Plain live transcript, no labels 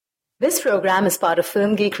This program is part of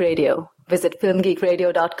Film Geek Radio. Visit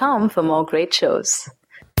filmgeekradio.com for more great shows.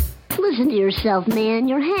 Listen to yourself, man.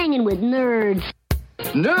 You're hanging with nerds.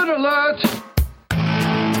 Nerd alert!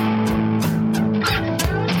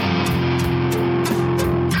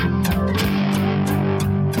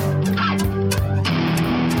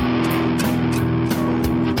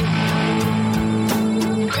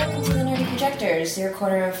 Your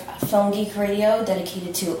corner of Film Geek Radio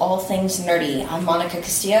dedicated to all things nerdy. I'm Monica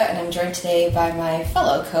Castillo, and I'm joined today by my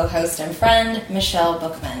fellow co-host and friend, Michelle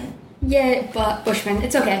Bookman. Yeah, but Bushman.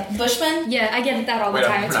 It's okay. Bushman? Yeah, I get that all the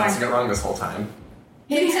time. I'm pronouncing it wrong this whole time.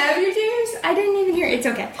 You have your James? I didn't even hear it. It's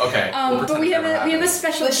okay. Okay. But we have a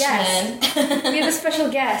special Bushman. guest. We have a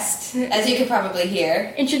special guest. As you can probably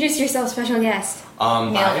hear. Introduce yourself, special guest.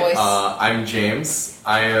 I'm James.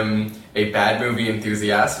 I am a bad movie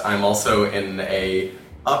enthusiast. I'm also in a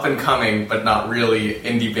up-and-coming, but not really,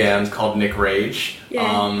 indie band called Nick Rage.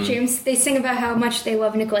 Yeah, James, they sing about how much they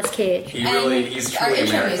love Nicolas Cage. He's truly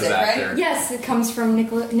America's actor. Right? Yes, it comes from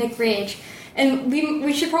Nick Rage. And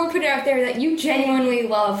we should probably put it out there that you genuinely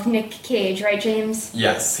love Nick Cage, right, James?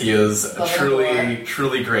 Yes, he is a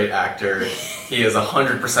truly great actor. He is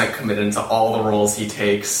 100% committed to all the roles he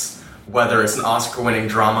takes, whether it's an Oscar-winning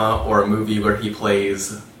drama or a movie where he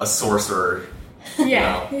plays a sorcerer.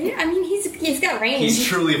 Yeah. Yeah, I mean, he's got range. He's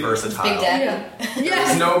truly versatile. Big Daddy. Yeah.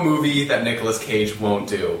 There's no movie that Nicolas Cage won't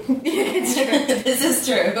do. It's true. This is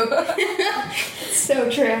true. It's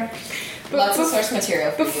so true. Lots of source material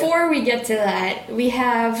for Before we get to that, we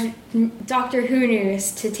have Doctor Who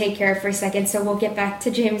news to take care of for a second, so we'll get back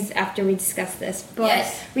to James after we discuss this. But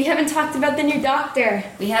yes. We haven't talked about the new Doctor.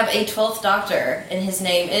 We have a 12th Doctor, and his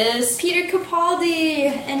name is... Peter Capaldi,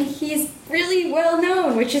 and he's really well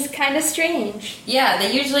known, which is kind of strange. Yeah,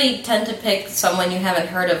 they usually tend to pick someone you haven't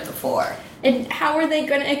heard of before. And how are they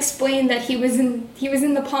going to explain that he was in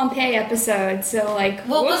the Pompeii episode? So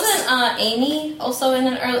well, whoops. wasn't Amy also in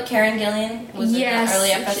an early? Karen Gillian was in an early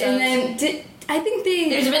episode. And then I think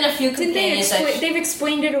there's been a few companions. They've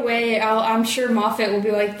explained it away. I'm sure Moffat will be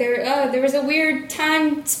like, there was a weird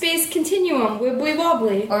time-space continuum, wibbly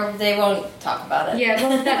wobbly. Or they won't talk about it. Yeah,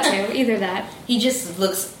 well, that too. Either that. He just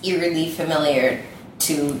looks eerily familiar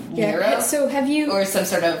to Nero. So have you? Or some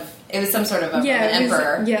sort of an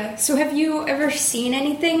emperor. So have you ever seen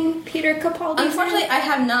anything Peter Capaldi? Unfortunately, I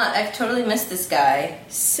have not. I've totally missed this guy.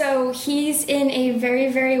 So he's in a very,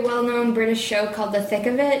 very well-known British show called The Thick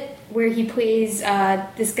of It, where he plays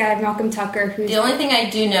this guy, Malcolm Tucker, who's... The only thing I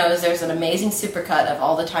do know is there's an amazing supercut of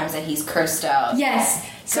all the times that he's cursed out. Yes.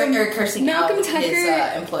 So cursing Malcolm out Tucker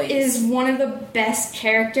his employees. is one of the best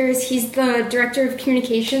characters. He's the director of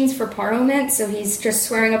communications for Parliament, so he's just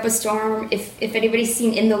swearing up a storm. If anybody's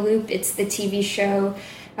seen In the Loop, it's the TV show.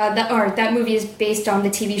 That movie is based on the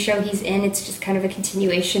TV show he's in. It's just kind of a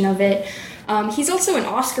continuation of it. He's also an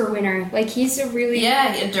Oscar winner. He's a really...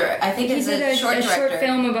 Yeah, I think he's it's a short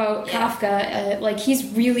film about Kafka. He's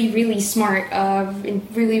really, really smart and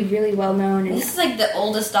really, really well known. And this is the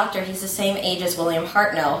oldest Doctor. He's the same age as William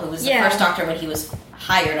Hartnell, who was the first Doctor when he was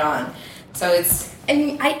hired on. So it's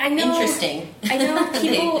I know, interesting. I know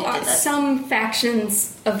people, some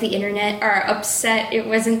factions of the internet are upset it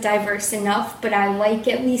wasn't diverse enough, but I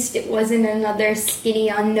at least it wasn't another skinny,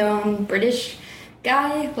 unknown British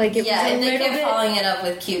guy. If they kept following it up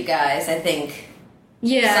with cute guys, I think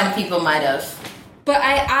some people might have. But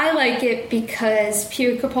I like it because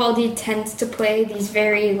Peter Capaldi tends to play these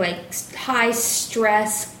very high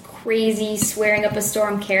stress, crazy, swearing up a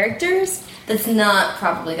storm characters. That's not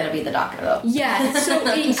probably going to be the Doctor, though. Yeah, so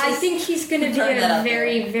I think he's going to be a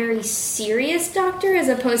very, very serious Doctor as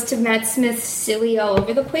opposed to Matt Smith's silly,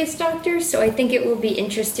 all-over-the-place Doctor. So I think it will be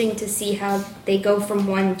interesting to see how they go from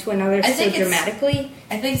one to another so dramatically.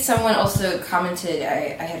 I think someone also commented,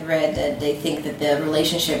 I had read that they think that the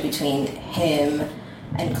relationship between him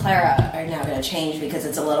and Clara are now going to change because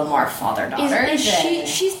it's a little more father-daughter.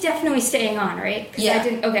 She's definitely staying on, right? Yeah.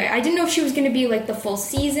 I didn't know if she was going to be the full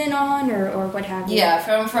season on or what have you. Yeah,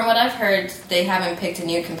 from what I've heard, they haven't picked a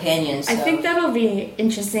new companion. So. I think that'll be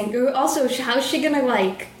interesting. Also, how's she going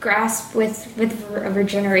to grasp with a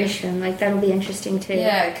regeneration? That'll be interesting too.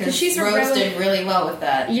 Yeah, because Rose did really well with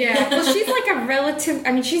that. Yeah, well, she's a relative.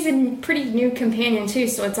 I mean, she's a pretty new companion too,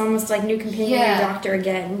 so it's almost like new companion and Doctor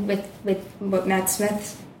again with what Matt Smith.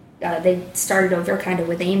 They started over kind of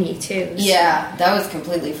with Amy too. So. Yeah, that was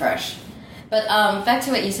completely fresh. But back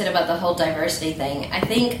to what you said about the whole diversity thing. I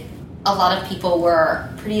think a lot of people were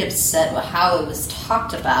pretty upset with how it was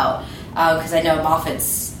talked about because I know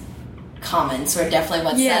Moffat's comments were definitely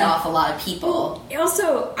what set off a lot of people.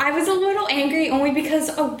 Also, I was a little angry only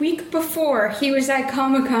because a week before he was at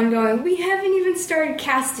Comic-Con going, we haven't even started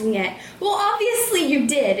casting yet. Well, obviously you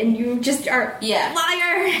did, and you just are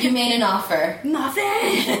liar. You made an offer.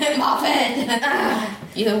 Moffat. Moffat.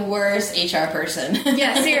 You're the worst HR person.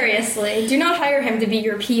 Yeah, seriously. Do not hire him to be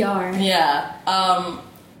your PR. Yeah.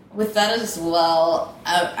 With that as well,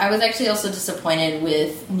 I was actually also disappointed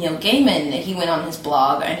with Neil Gaiman. He went on his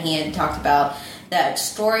blog and he had talked about that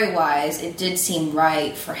story-wise, it did seem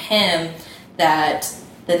right for him that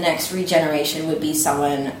the next regeneration would be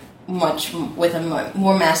someone much with a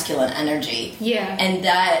more masculine energy. Yeah. And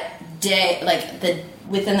that day,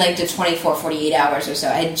 within the 24, 48 hours or so,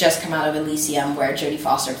 I had just come out of Elysium where Jodie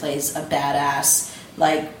Foster plays a badass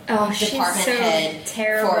department so head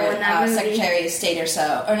terrible for in that movie. Secretary of State or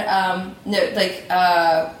so,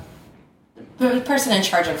 or person in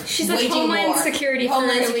charge of she's like waging Homeland war. Security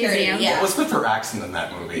Homeland for Security. Elysium. Yeah, What's with her accent in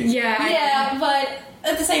that movie? Yeah. But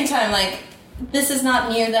at the same time, this is not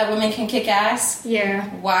near that women can kick ass. Yeah.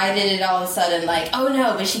 Why did it all of a sudden oh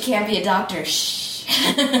no, but she can't be a doctor? Shh.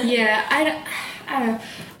 Yeah, I don't know.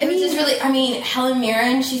 It was just really. Helen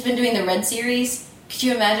Mirren. She's been doing the Red series. Could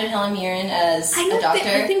you imagine Helen Mirren as a doctor?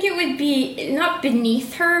 I think it would be not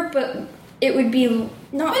beneath her, but it would be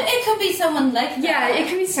not. But it could be someone like that. Yeah, it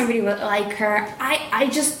could be somebody like her. I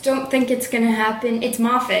just don't think it's going to happen. It's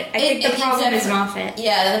Moffat. I think the problem is Moffat.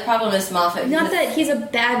 Yeah, the problem is Moffat. Not that he's a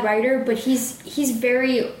bad writer, but he's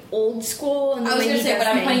very old school. In the I was going to say what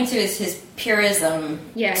I'm pointing to is his purism.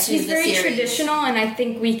 Yeah, he's very traditional, and I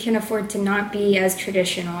think we can afford to not be as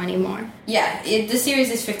traditional anymore. Yeah, the series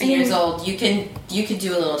is 50 years old. You could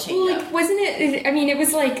do a little change up. Wasn't it? It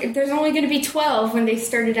was there's only going to be 12 when they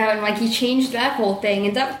started out, and he changed that whole thing,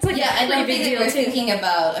 and that's I don't think that we're thinking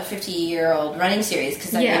about a 50-year-old running series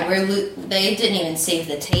because they didn't even save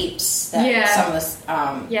the tapes that some of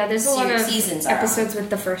the there's a lot of seasons episodes with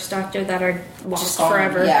the first Doctor that are lost just gone,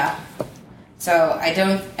 forever. Yeah. So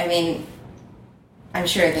I'm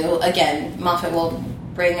sure Moffat will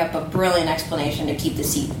bring up a brilliant explanation to keep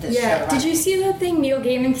this show running. Did you see that thing Neil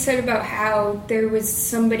Gaiman said about how there was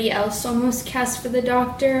somebody else almost cast for the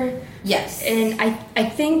Doctor? Yes. And I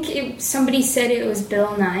think somebody said it was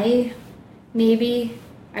Bill Nye, maybe.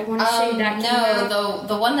 I want to say that. No,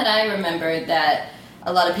 the one that I remember that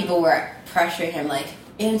a lot of people were pressuring him,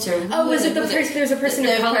 answer. Oh, was it the person? There's a person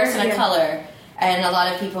of color. Person of color. And a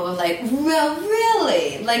lot of people were like, well,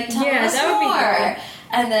 really? Tell us that would more. Be cool.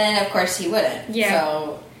 And then, of course, he wouldn't. Yeah.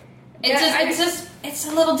 So it's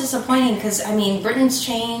a little disappointing because Britain's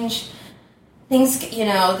changed. Things,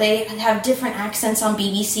 they have different accents on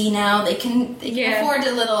BBC now. They can afford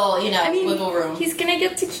a little, wiggle room. He's gonna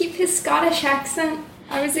get to keep his Scottish accent.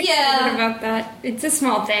 I was excited about that. It's a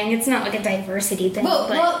small thing. It's not a diversity thing.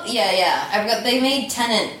 They made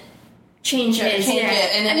Tennant change it,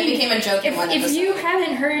 and then it became a joke in one episode. If you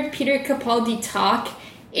haven't heard Peter Capaldi talk,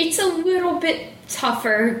 it's a little bit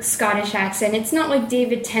tougher Scottish accent. It's not like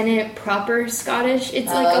David Tennant proper Scottish.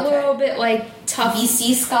 It's a little bit tough.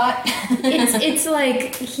 BC Scott. it's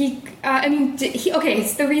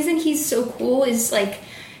the reason he's so cool is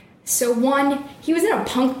so one, he was in a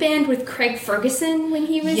punk band with Craig Ferguson when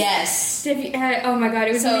he was... Yes. Oh my god,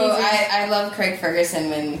 it was amazing. So I love Craig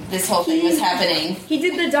Ferguson when this whole thing was happening. He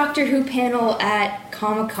did the Doctor Who panel at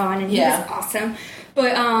Comic-Con, and he was awesome.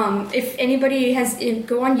 But if anybody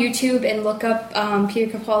go on YouTube and look up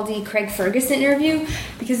Peter Capaldi, Craig Ferguson interview,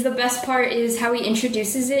 because the best part is how he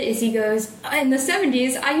introduces it is he goes, in the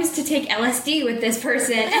 70s, I used to take LSD with this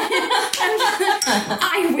person.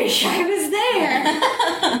 I wish I was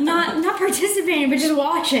there. Not participating, but just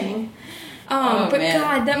watching. But man.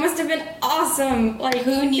 God, that must have been awesome.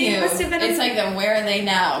 Who knew? Must have been where are they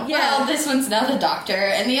now? Yeah. Well, this one's now the Doctor,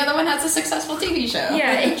 and the other one has a successful TV show.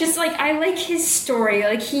 Yeah, it just I like his story.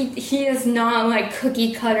 He is not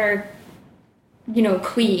cookie cutter,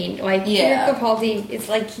 queen. Peter Capaldi is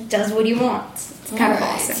he does what he wants. It's kind of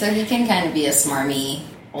awesome. So he can kind of be a smarmy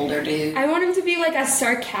older dude. I want him to be a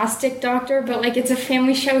sarcastic Doctor, but it's a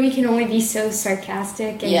family show. He can only be so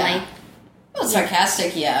sarcastic and well,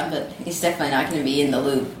 sarcastic, but he's definitely not going to be in the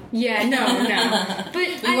loop. Yeah, no. But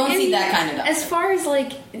we won't see that kind of Doctor. As far as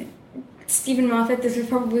Stephen Moffat, this is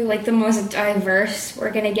probably the most diverse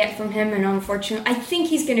we're going to get from him, and unfortunately, I think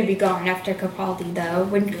he's going to be gone after Capaldi, though.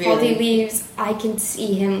 When Capaldi leaves, I can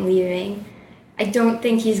see him leaving. I don't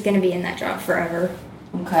think he's going to be in that job forever.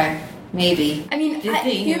 Okay, maybe. Do you think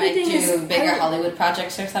he might do bigger Hollywood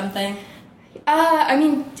projects or something?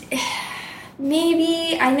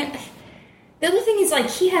 Maybe. I know. The other thing is,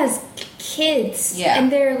 he has kids,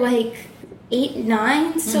 and they're 8,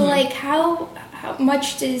 9. So, how how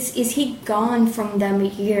much is he gone from them a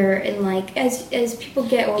year? And like as people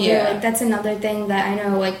get older, Yeah. like that's another thing that I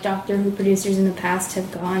know like Doctor Who producers in the past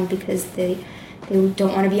have gone because they don't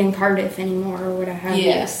want to be in Cardiff anymore or whatever have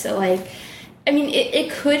Yeah. you. So like, I mean,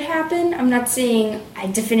 it could happen. I'm not saying I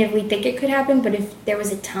definitively think it could happen, but if there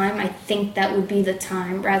was a time, I think that would be the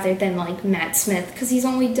time rather than like Matt Smith, because he's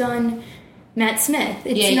only done Matt Smith.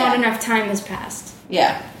 It's not enough time has passed.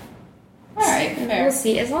 Yeah. All right, fair. We'll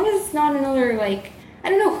see. As long as it's not another like, I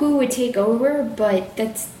don't know who would take over, but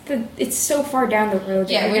it's so far down the road.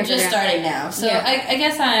 that Yeah, you're we're never just gonna- starting now. So Yeah. I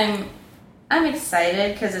guess I'm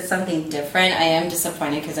excited because it's something different. I am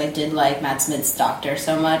disappointed because I did like Matt Smith's Doctor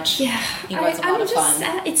so much. Yeah, He was a lot I'm of just fun.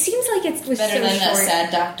 sad. It seems like it was Better so than short. that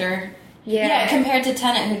sad Doctor. Yeah. Compared to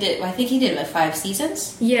Tennant, who did, I think he did, 5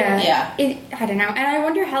 seasons? Yeah. Yeah. I don't know. And I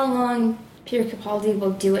wonder how long Peter Capaldi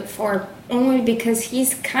will do it for, only because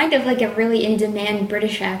he's kind of like a really in-demand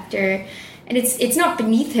British actor. And it's not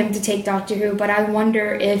beneath him to take Doctor Who, but I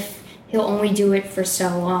wonder if he'll only do it for so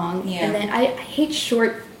long. Yeah. And then I hate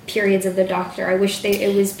short periods of the Doctor. I wish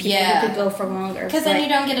it was people Yeah. who could go for longer. Because then you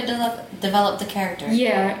don't get to develop the character.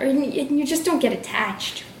 Yeah, or you just don't get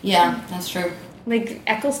attached. Yeah, that's true. Like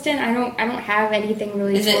Eccleston, I don't have anything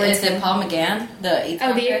really Is towards it him. Paul McGann, the eighth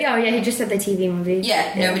Doctor? Yeah, he just said the TV movie.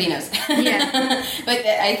 Yeah, nobody knows. Yeah. But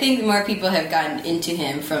I think more people have gotten into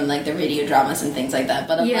him from like the radio dramas and things like that.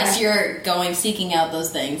 But unless you're seeking out those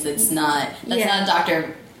things, that's not a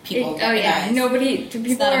Doctor people recognize.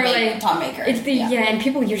 People not a are big like Tom Baker. It's and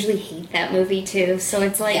people usually hate that movie too. So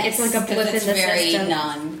it's like it's like a blip in the it's very system.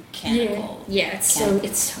 non-canonical. Yeah, it's so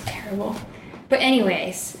terrible. But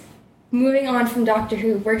anyways, moving on from Doctor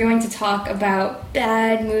Who, we're going to talk about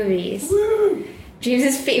bad movies. Woo!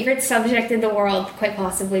 James's favorite subject in the world, quite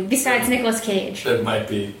possibly, besides Nicolas Cage. It might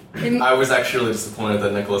be. I was actually really disappointed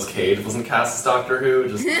that Nicolas Cage wasn't cast as Doctor Who.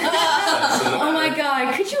 Just Oh my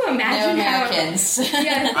god, could you No imagine Americans.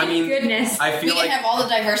 Yeah, I mean, goodness. I We feel can like. have all the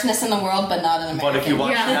diverseness in the world, but not an American. But if you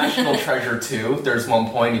watch Yeah. National Treasure 2, there's one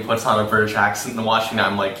point he puts on a British accent, and watching that,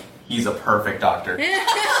 I'm like, he's a perfect Doctor.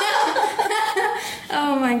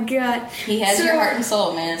 Oh my god. He has your heart and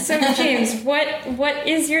soul, man. So James, what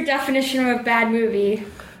is your definition of a bad movie?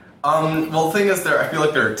 Well, the thing is, I feel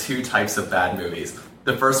like there are two types of bad movies.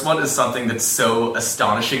 The first one is something that's so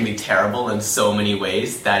astonishingly terrible in so many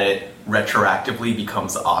ways that it retroactively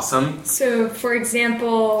becomes awesome. So, for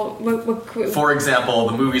example, For example,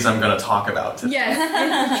 the movies I'm going to talk about today.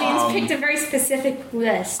 yes, James picked a very specific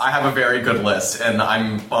list. I have a very good list, and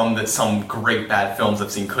I'm bummed that some great bad films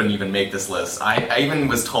I've seen couldn't even make this list. I even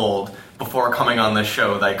was told before coming on this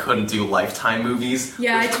show that I couldn't do Lifetime movies.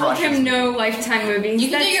 Yeah, I which told crushes him me. no Lifetime movies. You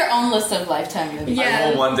can do That's- your own list of Lifetime movies. Yeah. I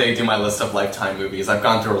will one day do my list of Lifetime movies. I've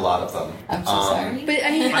gone through a lot of them. I'm so sorry. But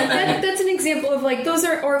I mean, that's an example of like those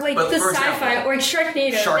are, or like But the for sci-fi, example, or like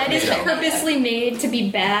Sharknado. That is Sharknado. purposely made to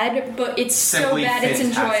be bad, but it's Simply so bad it's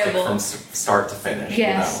fantastic enjoyable. from start to finish.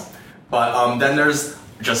 Yes. You know? But then there's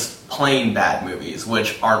just plain bad movies,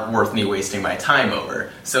 which aren't worth me wasting my time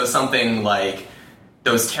over. So something like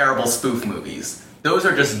those terrible spoof movies. Those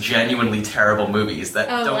are just genuinely terrible movies that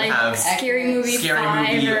don't like have Scary Movie Scary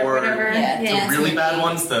 5 Movie or whatever. Yeah, the Dance really Movie. bad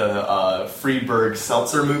ones, the Friedberg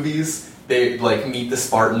Seltzer movies. They like Meet the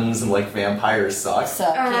Spartans and like Vampires Suck. So,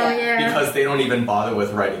 yeah. Because they don't even bother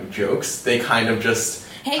with writing jokes. They kind of just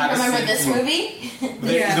Hey, have a remember scene this from-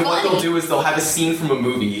 movie? What they'll do is they'll have a scene from a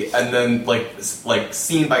movie and then like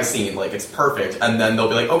scene by scene, like it's perfect, and then they'll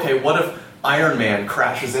be like, okay, what if Iron Man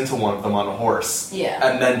crashes into one of them on a horse? Yeah.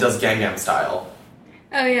 And then does Gangnam Style.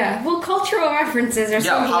 Oh yeah. Well, cultural references are so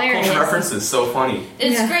Yeah, pop hilarious. culture references, so funny.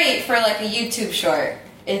 It's Yeah. great for like a YouTube short.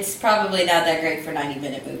 It's probably not that great for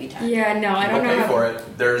 90-minute movie time. Yeah, no, I I'll don't know. pay how- for it.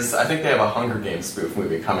 I think they have a Hunger Games spoof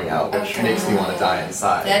movie coming out, which Okay. makes me want to die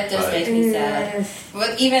inside. That just but- makes me sad.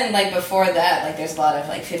 But even like before that, like there's a lot of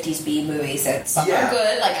like 50s B movies that some Yeah. are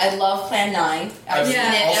good. Like I love Plan 9. I've seen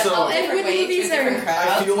Yeah. it Also- all And different good ways movies to different are-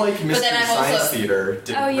 crowds. I feel like But Mystery then I'm Science also- Theater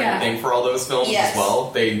did Oh, a great yeah. thing for all those films Yes. as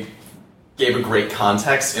well. They gave a great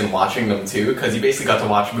context in watching them too, because you basically got to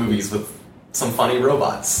watch movies with some funny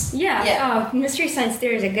robots. Yeah. Yeah. Oh, Mystery Science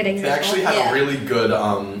Theater is a good example. They actually had Yeah. a really good,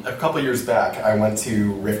 a couple years back, I went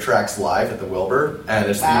to Riff Tracks Live at the Wilbur, and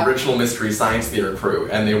it's Wow. the original Mystery Science Theater crew,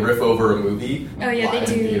 and they riff over a movie Oh yeah, live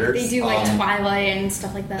they in do. theaters. They do like Twilight and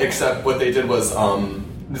stuff like that. Except what they did was,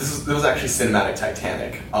 this was actually Cinematic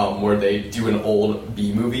Titanic, where they do an old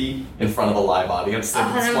B movie in front of a live audience. They did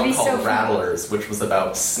Oh, this that would one be called so fun. Rattlers, which was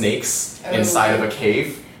about snakes Oh. inside of a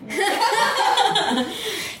cave.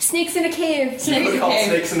 Snakes in a Cave. It was called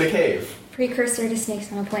Snakes in the Cave. precursor to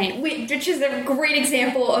Snakes on a Plane, which is a great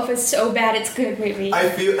example of a so bad it's good movie.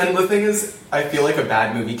 And the thing is, I feel like a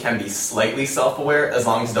bad movie can be slightly self-aware as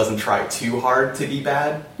long as it doesn't try too hard to be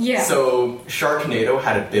bad. Yeah. So Sharknado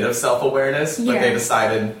had a bit of self-awareness, but they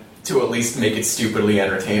decided to at least make it stupidly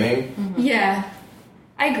entertaining. Mm-hmm. Yeah.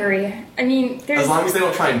 I agree. I mean, as long as they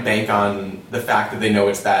don't try and bank on the fact that they know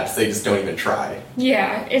it's bad, so they just don't even try.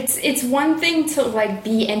 Yeah, it's one thing to, like,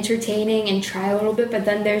 be entertaining and try a little bit, but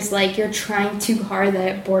then there's, like, you're trying too hard that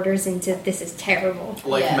it borders into this is terrible.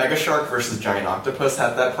 Like, Mega Shark vs. Giant Octopus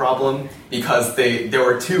had that problem, because there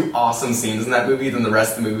were 2 awesome scenes in that movie, then the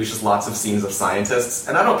rest of the movie was just lots of scenes of scientists,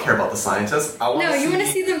 and I don't care about the scientists. You want to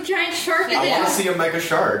see the giant shark? I want to see a Mega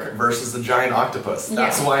Shark versus the Giant Octopus.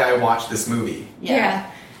 That's why I watched this movie. Yeah.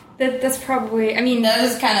 That's probably, I mean... That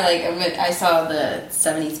was kind of like, I saw the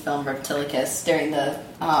 70s film Reptilicus during the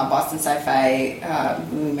Boston Sci-Fi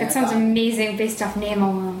movie marathon. That sounds amazing based off name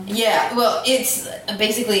alone. Yeah, well, it's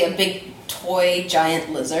basically a big toy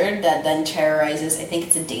giant lizard that then terrorizes, I think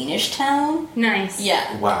it's a Danish town. Nice.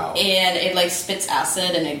 Yeah. Wow. And it, like, spits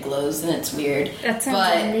acid and it glows and it's weird. That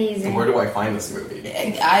sounds amazing. Where do I find this movie?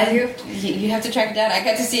 You have to track it down. I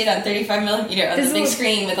got to see it on 35mm on the big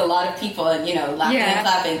screen with a lot of people and, laughing and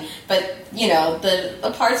clapping. But,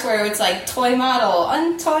 the parts where it's like toy model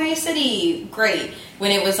on Toy City, great.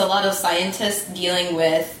 When it was a lot of scientists dealing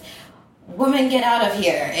with women get out of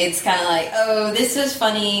here, it's kind of like, oh, this was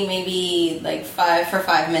funny, maybe like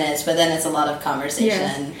 5 minutes, but then it's a lot of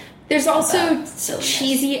conversation. Yeah. There's also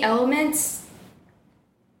cheesy elements,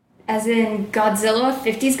 as in Godzilla,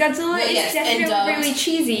 50s Godzilla. It's definitely really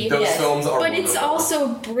cheesy. Those films are but it's also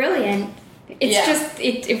brilliant. It's just,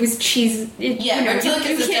 it was cheesy.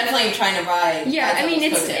 Reptilicus is definitely trying to ride. Yeah, I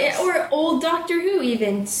mean, or old Doctor Who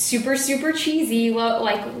even. Super, super cheesy, or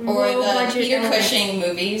the Peter Cushing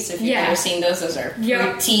movies, if you've ever seen those are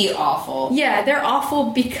pretty awful. Yeah, they're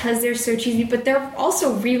awful because they're so cheesy, but they're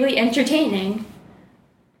also really entertaining.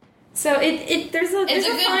 So there's a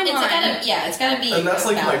fine line. It's gotta be. And that's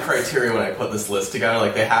like balanced. my criteria when I put this list together.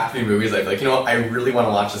 Like, they have to be movies I'd be like, I really want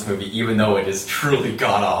to watch this movie, even though it is truly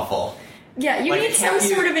god awful. Yeah, you need some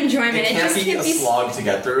sort of enjoyment. It can't be a slog to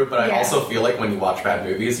get through, but I also feel like when you watch bad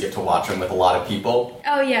movies, you have to watch them with a lot of people.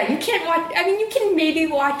 Oh yeah, you can't watch. I mean, you can maybe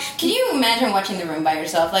watch. Can you imagine watching The Room by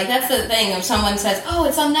yourself? Like, that's the thing. If someone says, "Oh,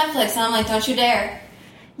 it's on Netflix," and I'm like, "Don't you dare."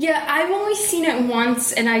 Yeah, I've only seen it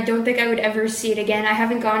once, and I don't think I would ever see it again. I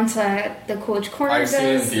haven't gone to the Coolidge Corner. I've seen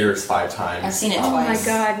it in theaters 5 times. I've seen it twice. Oh my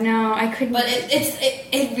god, no, I couldn't. But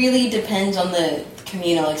it really depends on the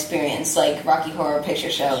communal experience, like Rocky Horror Picture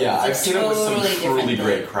Show. Yeah, I've seen it with some truly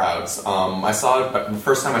great crowds. I saw it, but the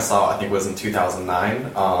first time I saw it, I think, was in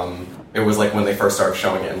 2009. It was like when they first started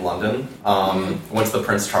showing it in London. Went to the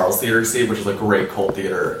Prince Charles Theatre to see it, which is a great cult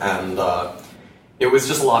theatre, and it was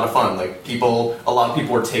just a lot of fun. Like, a lot of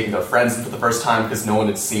people were taking their friends in for the first time because no one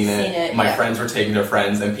had seen it. My friends were taking their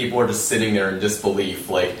friends, and people were just sitting there in disbelief.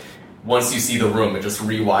 Like, once you see The Room, it just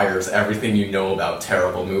rewires everything you know about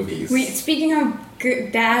terrible movies. Wait, speaking of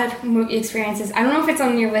bad movie experiences, I don't know if it's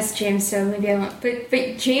on your list, James, so maybe I won't.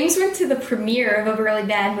 But James went to the premiere of a really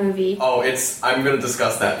bad movie. Oh, I'm going to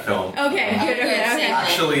discuss that film. Okay, good.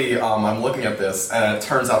 Actually, I'm looking at this, and it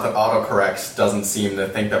turns out that autocorrect doesn't seem to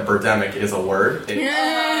think that birdemic is a word.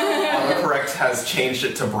 Autocorrect has changed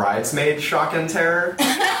it to bridesmaid, shock and terror.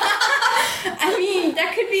 I mean,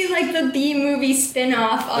 that could be like the B-movie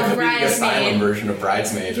spin-off of Bridesmaid. The asylum version of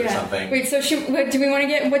Bridesmaids or something. Wait, so do we want to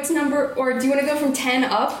get, what's number, or do you want to go from 10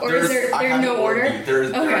 up, or is there no order? There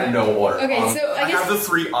are no order. Okay, so I guess... have the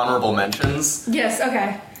 3 honorable mentions. Yes,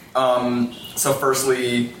 okay. So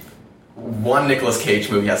firstly, one Nicolas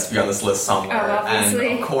Cage movie has to be on this list somewhere. Oh,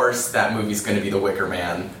 obviously. And of course, that movie's going to be The Wicker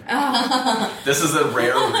Man. This is a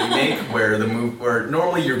rare remake where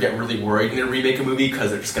normally you get really worried when they remake a movie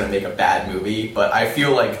because they're just going to make a bad movie. But I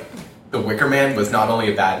feel like The Wicker Man was not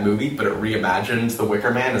only a bad movie, but it reimagined The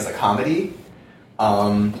Wicker Man as a comedy.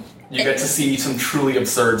 You get to see some truly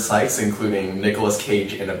absurd sights, including Nicolas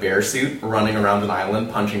Cage in a bear suit running around an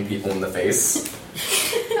island punching people in the face.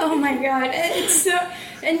 Oh my god, it's so...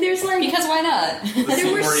 And there's like... Because why not?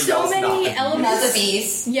 There were so many elements... Not the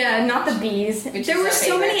bees. Yeah, not the bees. There were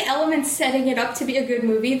so many elements setting it up to be a good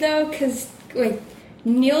movie, though, because, like,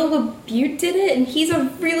 Neil LaBute did it, and he's a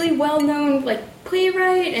really well-known, like,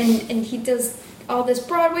 playwright, and he does all this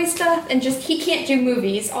Broadway stuff, and just, he can't do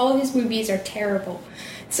movies. All of his movies are terrible.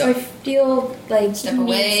 So I feel like get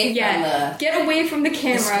away from the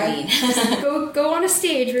camera. Just go on a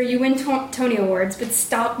stage where you win Tony Awards, but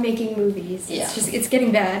stop making movies. Yeah. It's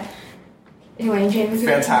getting bad. Anyway, James.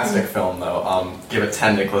 Fantastic film, though. Give it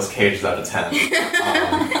 10 Nicolas Cages out of 10.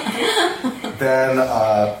 Then,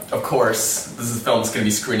 of course, this film's going to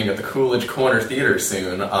be screening at the Coolidge Corner Theater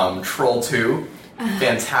soon. Troll 2.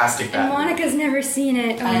 Fantastic bad And Monica's never seen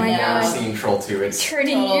it. Oh I my know. god. I've seen Troll 2. It's You're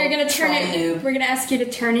gonna turn troll it. noob. We're gonna ask you to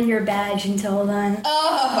turn in your badge until then.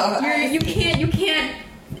 Oh, You can't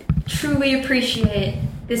truly appreciate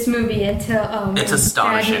this movie until It's man,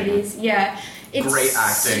 astonishing. Bad movies. Yeah, it's Great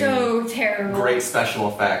acting. So terrible. great special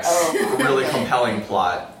effects. Really compelling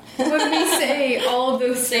plot. When we say all of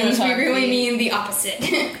those things, we really Cinematography. mean the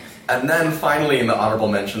opposite. And then finally in the honorable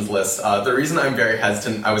mentions list, the reason I'm very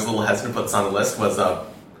hesitant, I was a little hesitant to put this on the list, was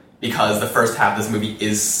because the first half of this movie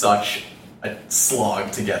is such a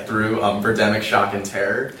slog to get through. Birdemic, Shock, and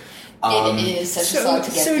Terror. it is such a slog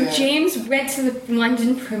to get through. James went to the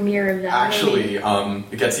London premiere of that Actually, movie.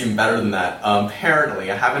 it gets even better than that. Apparently,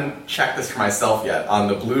 I haven't checked this for myself yet, on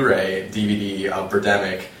the Blu-ray DVD of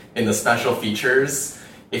Birdemic, in the special features,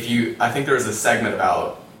 I think there was a segment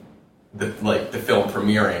about the film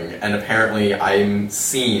premiering, and apparently I'm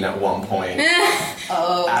seen at one point at the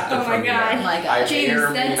Oh my premiere. god. Oh my God. I may James, or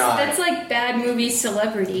may not, that's like bad movie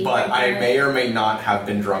celebrity. but right I there. may or may not have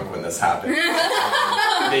been drunk when this happened.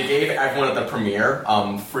 They gave everyone at the premiere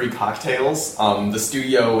free cocktails. The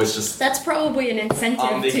studio was just That's probably an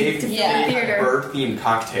incentive they to gave film yeah. theater. bird-themed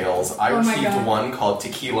cocktails. I Oh my received God. one called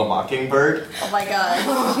Tequila Mockingbird. Oh my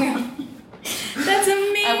god. That's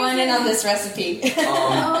amazing. I want in on this recipe. And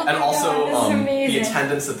Oh my also, God, that's the amazing.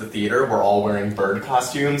 attendants at the theater were all wearing bird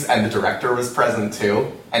costumes, and the director was present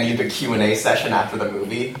too. And he did a Q&A session after the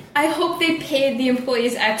movie. I hope they paid the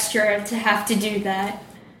employees extra to have to do that.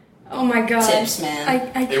 Oh my god. Tips,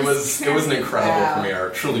 man. It was an incredible Wow. premiere,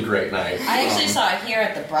 truly great night. I actually saw it here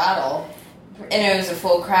at the Brattle, and it was a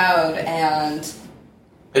full crowd, and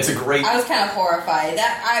It's a great, I was kind of horrified.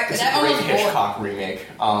 That it's that a great almost Hitchcock remake.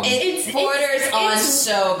 It borders on it's-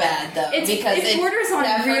 so bad though, because it borders on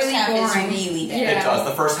that first really half boring. is really bad. Yeah. It does.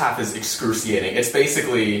 The first half is excruciating. It's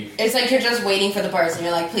basically It's like you're just waiting for the bars, and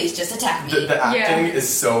you're like, please, just attack me. the acting Yeah. is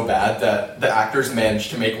so bad that the actors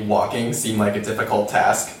managed to make walking seem like a difficult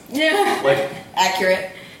task. Yeah. Like Accurate.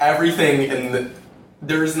 everything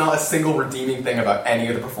there's not a single redeeming thing about any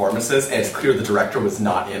of the performances, and it's clear the director was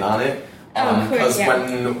not in on it. Oh, Because yeah.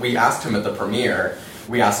 when we asked him at the premiere,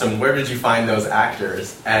 we asked him, where did you find those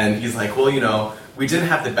actors? And he's like, well, we didn't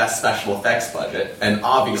have the best special effects budget, and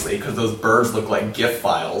obviously, because those birds look like GIF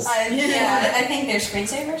files, Yeah, I think they're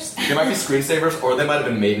screensavers. they might be screensavers, or they might have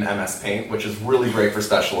been made in MS Paint, which is really great for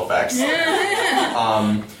special effects.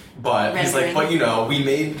 But he's like, but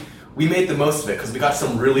we made the most of it because we got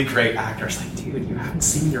some really great actors. Like, dude, you haven't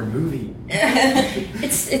seen your movie.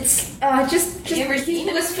 It's just You ever seen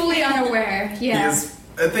he was fully unaware. Yeah.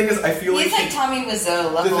 The thing is, I feel He's like like Tommy Wiseau the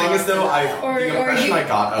level. thing is though, Or the impression you- I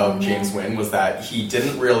got of James Wynn was that he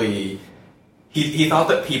didn't really. He thought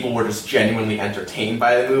that people were just genuinely entertained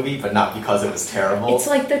by the movie, but not because it was terrible. It's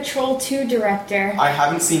like the Troll 2 director. I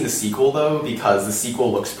haven't seen the sequel though, because the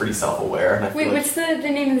sequel looks pretty self-aware. And I feel Wait, like what's the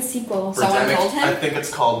name of the sequel? Someone Birdemic- told him? I think it's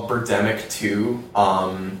called Birdemic 2.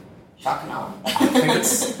 Shock and awe.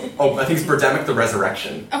 I think it's Birdemic the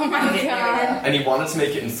Resurrection. Oh my Okay, there we god. And he wanted to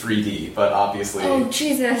make it in 3D, but obviously Oh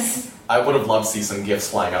Jesus. I would have loved to see some GIFs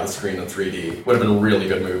flying out of the screen in 3D. Would have been a really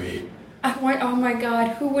good movie. Oh my god,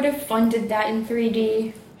 who would have funded that in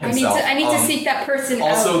 3D? Himself. I need to seek that person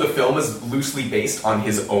Also, out. the film is loosely based on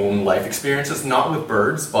his own life experiences, not with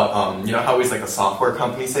birds, but you know how he's like a software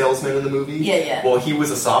company salesman in the movie? Yeah. Well, he was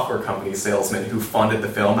a software company salesman who funded the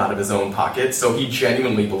film out of his own pocket, so he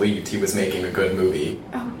genuinely believed he was making a good movie.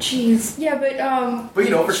 Oh jeez. Yeah, but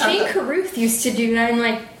for Shane time- Carruth used to do that, and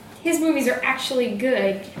like his movies are actually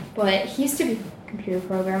good, but he used to be a computer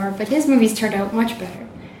programmer, but his movies turned out much better.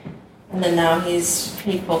 And then now he's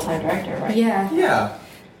pretty full-time director, right? Yeah. Yeah.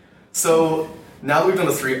 So, now that we've done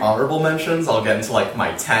the 3 honorable mentions, I'll get into like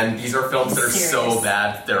my 10. These are films that are so Serious.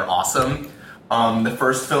 bad, they're awesome. The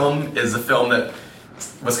first film is a film that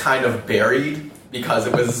was kind of buried because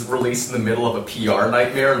it was released in the middle of a PR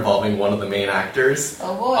nightmare involving one of the main actors.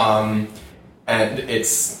 Oh boy. And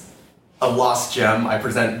it's a lost gem. I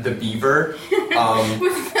present The Beaver.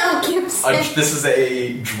 With Mel Gibson. This is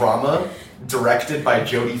a drama directed by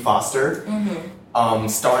Jodie Foster,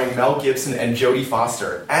 starring Mel Gibson and Jodie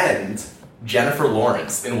Foster, and Jennifer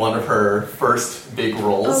Lawrence in one of her first big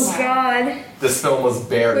roles. Oh god. This film was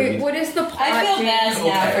buried. Wait, what is the plot? I feel James? bad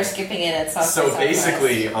now Okay. for skipping it at some So point.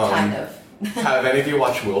 basically, kind of. Have any of you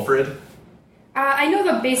watched Wilfred? I know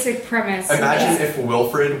the basic premise. Imagine if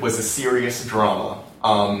Wilfred was a serious drama.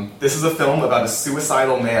 This is a film about a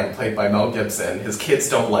suicidal man played by Mel Gibson. His kids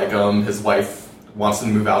don't like him. His wife wants him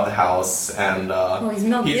to move out of the house, and he's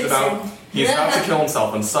Mel Gibson. He's about to kill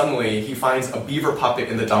himself, and suddenly he finds a beaver puppet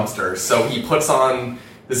in the dumpster. So he puts on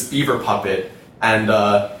this beaver puppet, and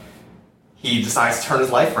he decides to turn his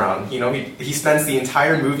life around. You know, he spends the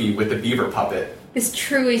entire movie with the beaver puppet. This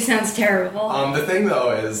truly sounds terrible. The thing,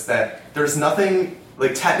 though, is that there's nothing,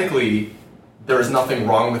 like, technically, there's nothing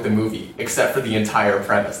wrong with the movie, except for the entire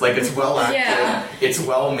premise. Like, it's well acted, it's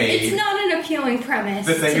well made. It's not an appealing premise.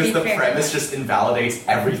 The thing is, the premise just invalidates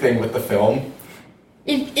everything with the film.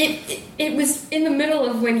 It was in the middle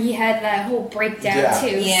of when he had that whole breakdown,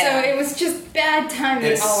 too. Yeah. So it was just bad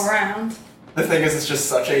timing all around. The thing is, it's just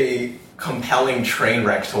such a compelling train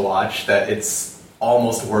wreck to watch that it's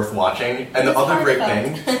almost worth watching. And the other great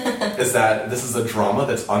thing is that this is a drama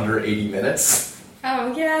that's under 80 minutes.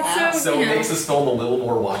 Oh, yeah, So it makes this film a little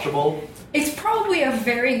more watchable. It's probably a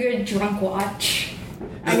very good drunk watch.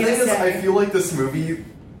 The thing is, I feel like this movie,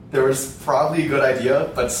 there was probably a good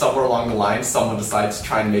idea, but somewhere along the line, someone decides to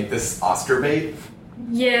try and make this Oscar bait.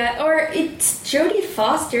 Yeah, or it's Jodie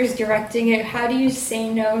Foster's directing it. How do you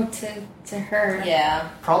say no to her? Yeah.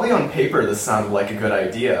 Probably on paper, this sounded like a good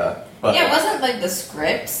idea, but Yeah, it wasn't like the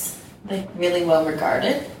scripts, like, really well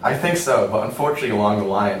regarded. I think so, but unfortunately along the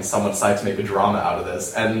line, someone decided to make a drama out of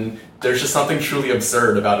this, and there's just something truly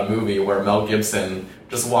absurd about a movie where Mel Gibson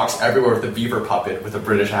just walks everywhere with a beaver puppet with a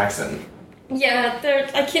British accent. Yeah,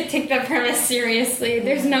 I can't take that premise seriously.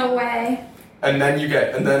 There's no way. And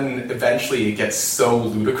then eventually it gets so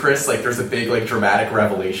ludicrous, like there's a big, like, dramatic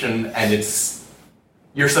revelation, and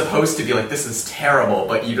you're supposed to be like, this is terrible,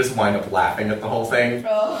 but you just wind up laughing at the whole thing.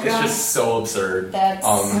 Oh, it's just so absurd.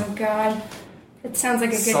 Oh, God. It sounds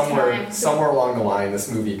like a good time. Somewhere along the line,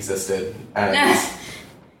 this movie existed, and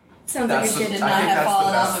sounds like a good Did I not think have that's the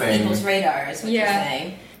fallen best off of thing. people's radars, what you're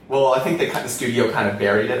saying. well, I think the studio kind of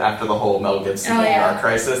buried it after the whole Mel Gibson PR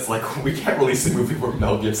crisis. Like, we can't release a movie where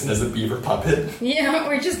Mel Gibson is a beaver puppet. Yeah,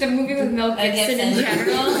 or just a movie with Mel Gibson in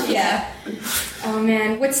general. Yeah. Oh,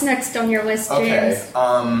 man. What's next on your list, James?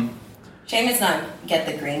 Okay, Shame it's not Get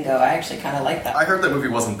the Gringo. I actually kind of like that. I heard that movie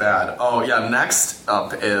wasn't bad. Oh, yeah, next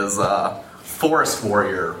up is Forest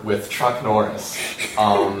Warrior with Chuck Norris.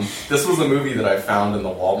 This was a movie that I found in the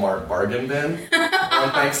Walmart bargain bin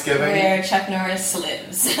on Thanksgiving. Where Chuck Norris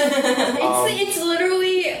lives. It's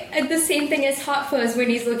literally the same thing as Hot Fuzz when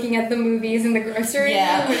he's looking at the movies in the grocery.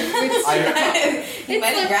 Yeah. He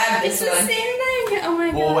might have grabbed this one. It's the same thing. Oh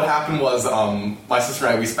my god. Well, what happened was, my sister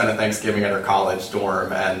and I, we spent a Thanksgiving at her college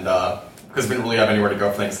dorm, and because we didn't really have anywhere to go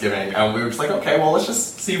for Thanksgiving, and we were just like, okay, well, let's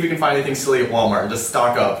just see if we can find anything silly at Walmart and just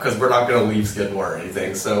stock up, because we're not going to leave Skidmore or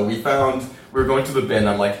anything. So we were going to the bin,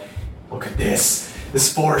 I'm like, look at this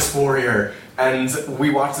Forest Warrior. And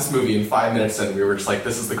we watched this movie in 5 minutes, and we were just like,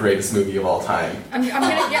 this is the greatest movie of all time. I'm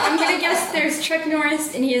gonna guess there's Chuck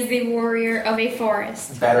Norris, and he is the warrior of a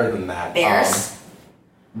forest. Better than that. Bears?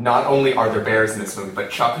 Not only are there bears in this movie, but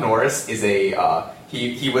Chuck Norris is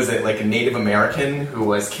he was a Native American who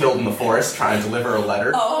was killed in the forest trying to deliver a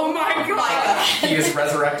letter. Oh my god. He is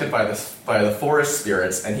resurrected by the forest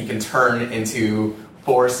spirits, and he can turn into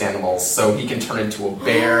forest animals. So he can turn into a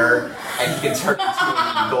bear, and he can turn into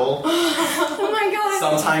an eagle. Oh my god.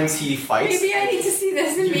 Sometimes he fights. Maybe I need to see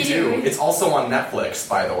this You immediately. do. It's also on Netflix,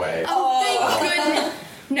 by the way. Oh, thank goodness.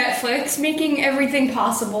 Netflix, making everything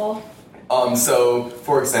possible. So,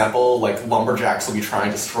 for example, like, lumberjacks will be trying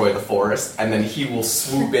to destroy the forest, and then he will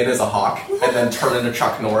swoop in as a hawk, and then turn into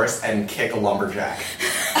Chuck Norris and kick a lumberjack.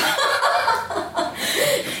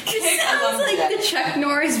 It sounds like the Chuck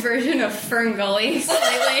Norris version of Fern Gully,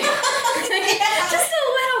 slightly. Just a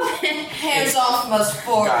little bit. Hands off most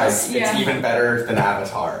forest. Guys, it's even better than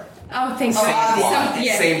Avatar. Oh, thanks.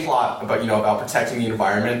 Same plot, but about protecting the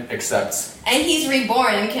environment, except... And he's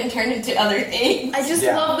reborn and can turn into other things. I just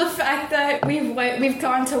love the fact that we've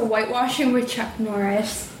gone to whitewashing with Chuck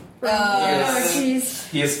Norris. Jeez.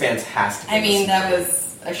 He is fantastic. I mean, that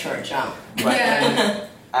was a short jump. Right. Yeah.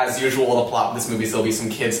 As usual, the plot of this movie is there'll be some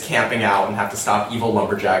kids camping out and have to stop evil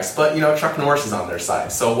lumberjacks, but, Chuck Norris is on their side,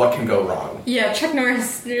 so what can go wrong? Yeah, Chuck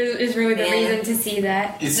Norris is really the reason to see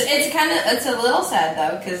that. It's a little sad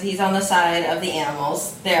though, because he's on the side of the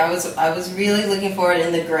animals. There, I was really looking forward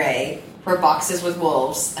in the gray for boxes with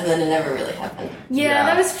wolves, and then it never really happened. Yeah,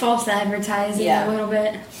 that was false advertising a little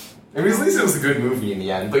bit. At least it was a good movie in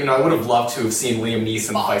the end, but, I would have loved to have seen Liam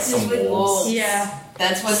Neeson fight some wolves. Yeah.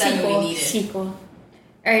 That's what that movie needed. Sequel.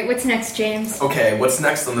 Alright, what's next, James? Okay, what's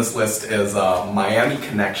next on this list is Miami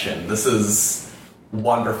Connection. This is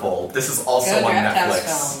wonderful. This is also on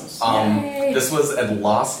Netflix. This was a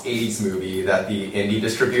lost 80s movie that the indie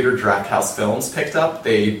distributor Draft House Films picked up.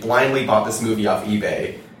 They blindly bought this movie off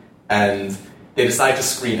eBay, and they decided to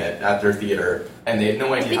screen it at their theater, and they had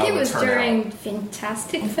no idea how it would turn out. I think it was during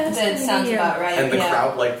Fantastic Fest. That sounds about right. And the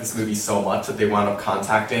crowd liked this movie so much that they wound up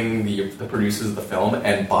contacting the producers of the film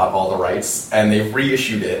and bought all the rights, and they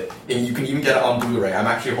reissued it. And you can even get it on Blu-ray. I'm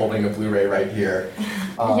actually holding a Blu-ray right here.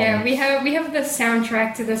 Yeah, we have the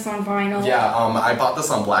soundtrack to this on vinyl. Yeah, I bought this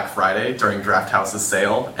on Black Friday during Draft House's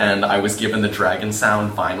sale, and I was given the Dragon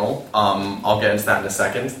Sound vinyl. I'll get into that in a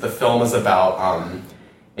second. The film is about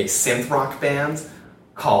a synth rock band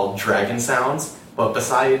called Dragon Sounds, but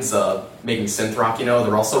besides making synth rock,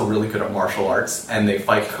 they're also really good at martial arts, and they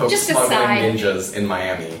fight coke smuggling ninjas in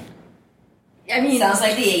Miami. I mean, sounds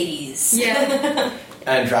like the 80s. Yeah.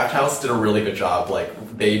 And Draft House did a really good job.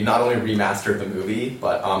 Like, they not only remastered the movie,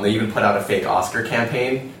 but they even put out a fake Oscar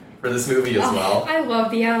campaign for this movie as well. I love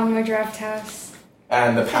the Alamo Draft House.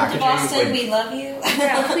 And the packaging, Boston, we love you.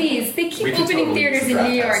 Yeah, please. They keep opening totally theaters in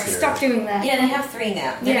New York. Stop doing that. Yeah, they have 3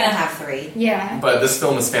 now. They're gonna have 3. Yeah. But this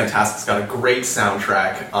film is fantastic. It's got a great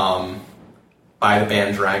soundtrack by the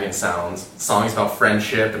band Dragon Sounds. Songs about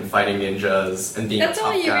friendship and fighting ninjas and being a tough guy.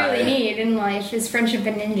 That's all you really need in life is friendship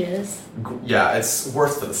and ninjas. Yeah, it's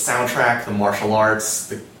worth for the soundtrack, the martial arts,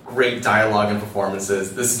 the great dialogue and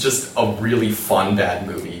performances. This is just a really fun bad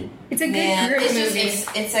movie. It's a good group movie.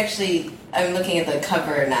 It's actually, I'm looking at the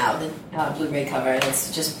cover now, the Blu-ray cover, and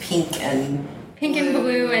it's just pink and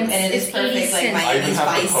blue, and it is perfect. Like I even Miami's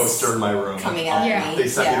have the Vice poster in my room. coming out of me. They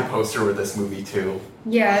sent me the poster with this movie too.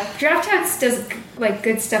 Yeah, Draft House does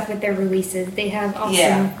good stuff with their releases. They have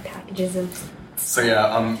awesome packages of. So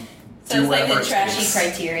yeah, So it's like the trashy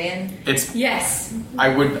Criterion. Yes. I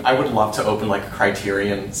would love to open like a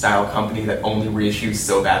Criterion style company that only reissues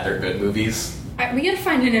so bad they're good movies. We gotta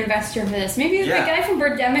find an investor for this. Maybe the guy from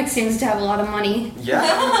Birdemic seems to have a lot of money.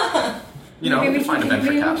 Yeah. We can find a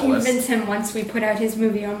venture capitalist. Maybe we can convince him once we put out his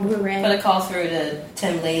movie on Blu-ray. Put a call through to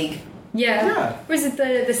Tim League. Yeah. Was it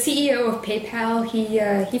the CEO of PayPal?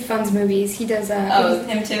 He funds movies. He does.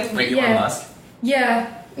 Him too. Wait, Elon Musk?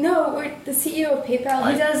 Yeah. No, the CEO of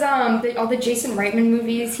PayPal. He does all the Jason Reitman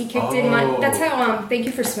movies. He kicked in money. That's how Thank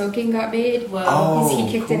You for Smoking got made.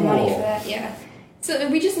 He kicked in money for that. Yeah. So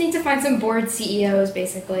we just need to find some bored CEOs,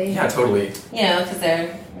 basically. Yeah, totally. Because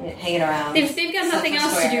they're hanging around. They've got nothing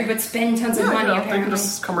else to do but spend tons of money, apparently. They can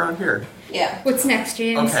just come around here. Yeah. What's next,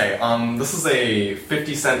 James? Okay, this is a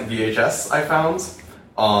 50-cent VHS I found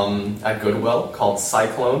at Goodwill called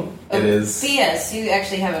Cyclone. It is... So yes, you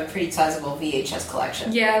actually have a pretty sizable VHS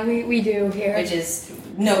collection. Yeah, we do here. Which is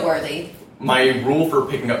noteworthy. My rule for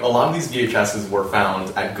picking up... A lot of these VHSs were found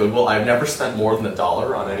at Goodwill. I've never spent more than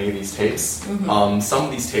 $1 on any of these tapes. Mm-hmm. Some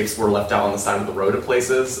of these tapes were left out on the side of the road at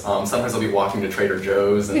places. Sometimes I'll be walking to Trader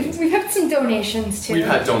Joe's. And we've had some donations, too. We've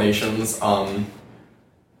had donations.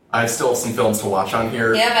 I still have some films to watch on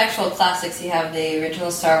here. You have actual classics. You have the original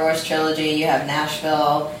Star Wars trilogy. You have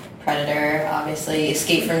Nashville, Predator, obviously,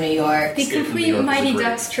 Escape from New York. The complete Mighty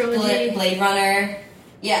Ducks trilogy. Blade Runner.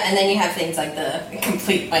 Yeah, and then you have things like the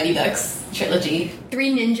complete Mighty Ducks trilogy.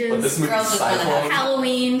 3 Ninjas. But this movie, Cyclone,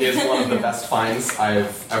 Halloween, is one of the best finds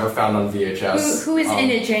I've ever found on VHS. Who is in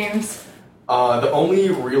it, James? The only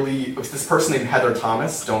really... This person named Heather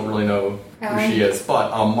Thomas, don't really know who she is, but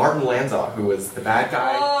Martin Landau, who was the bad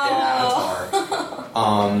guy in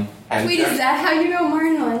Avatar. Wait, is that how you know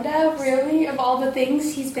Martin Landau, really? Of all the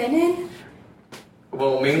things he's been in?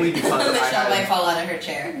 Well, mainly because Michelle might fall out of her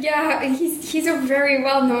chair. Yeah, he's a very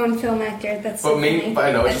well-known film actor. That's so funny. But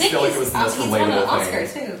I know, I just feel like it was the most relatable thing. He's won an Oscar,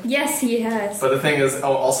 too. Yes, he has. But the thing is,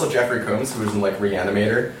 also Jeffrey Combs, who was in, like,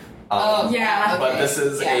 Reanimator. Yeah. But this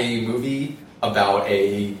is a movie about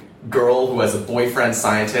a girl who has a boyfriend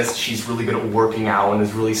scientist. She's really good at working out and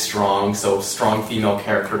is really strong, so strong female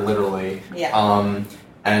character, literally. Yeah.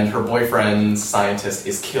 And her boyfriend scientist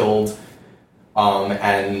is killed,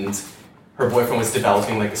 and her boyfriend was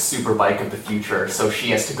developing like a super bike of the future, so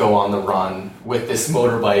she has to go on the run with this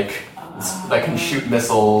motorbike that can shoot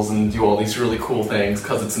missiles and do all these really cool things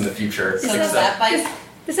because it's in the future. So that bike...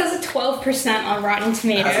 This has a 12% on Rotten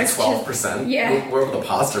Tomatoes. It has a 12%? Yeah. Where were the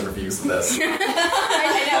positive reviews of this?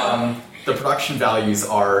 I know. The production values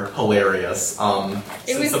are hilarious.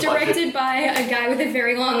 It was directed by a guy with a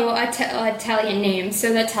very long Italian name,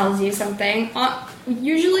 so that tells you something.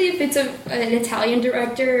 Usually if it's an Italian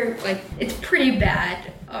director, like, it's pretty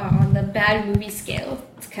bad on the bad movie scale.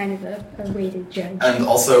 It's kind of a way to judge. And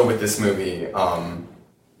also with this movie,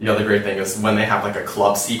 the other great thing is when they have like a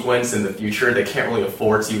club sequence in the future, they can't really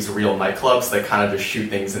afford to use real nightclubs, so they kind of just shoot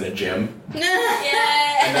things in a gym.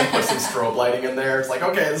 Yeah. And then put some strobe lighting in there. It's like,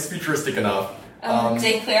 okay, this is futuristic enough.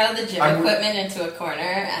 They clear out the gym equipment into a corner,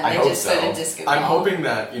 and I they hope just so. put a disco ball. I'm hoping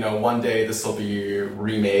that, one day this will be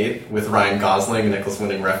remade with Ryan Gosling and Nicholas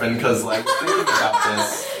Winding Refn, because, thinking about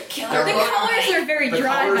this... The colors are very The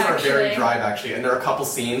dry, colors actually. are very dry, actually, and there are a couple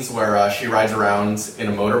scenes where she rides around in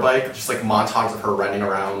a motorbike, just montage of her running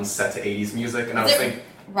around set to 80s music, and I was thinking...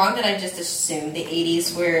 Wrong that I just assumed the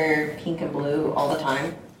 80s were pink and blue all the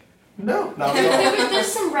time? No, not at all. There's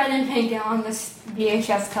some red and pink on this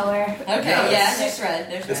VHS color. Okay, there's red.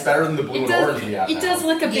 It's better than the blue and orange we have It now. does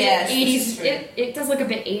look a bit Yes, 80s. It does look a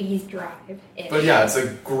bit 80s drive. But yeah, it's a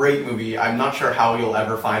great movie. I'm not sure how you'll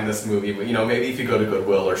ever find this movie, but maybe if you go to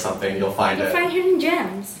Goodwill or something, you'll find You'll it. find hidden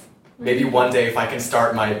gems. Maybe one day, if I can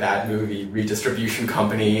start my bad movie redistribution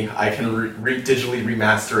company, I can digitally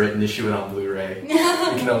remaster it and issue it on Blu-ray.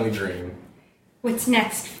 You can only dream. What's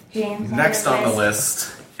next, James? Next on the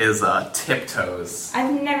list is Tiptoes.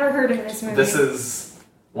 I've never heard of this movie. This is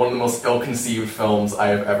one of the most ill-conceived films I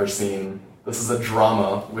have ever seen. This is a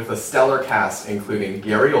drama with a stellar cast including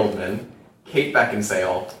Gary Oldman, Kate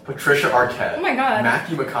Beckinsale, Patricia Arquette, Oh my God.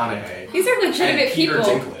 Matthew McConaughey, These are legitimate and Peter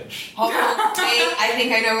people. Dinklage. Hold on, wait, I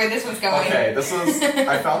think I know where this one's going. Okay, this is.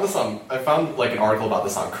 I found an article about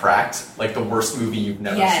this on Cracked, the worst movie you've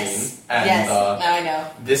never seen. And, yes, now I know.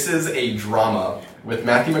 This is a drama with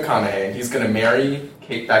Matthew McConaughey, and he's going to marry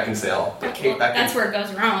Kate Beckinsale. But That's where it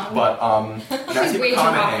goes wrong. But Matthew way too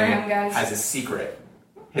hot for McConaughey him, guys. has a secret.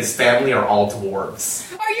 His family are all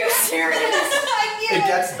dwarves. Are you serious? I knew It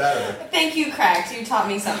gets better. Thank you, Cracked. You taught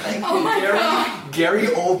me something. Oh my God. Gary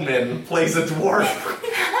Oldman plays a dwarf.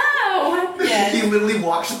 How? Yes. He literally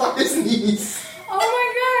walks on his knees. Oh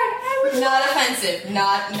my God. Not offensive.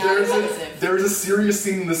 Not offensive. There's a serious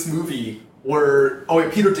scene in this movie where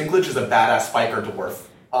Peter Dinklage is a badass biker dwarf.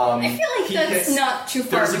 I feel like that's not too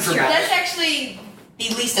far. there's a to dramatic- That's actually the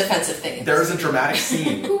least offensive thing. There's a dramatic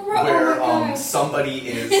scene Oh my where God. somebody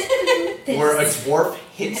is where a dwarf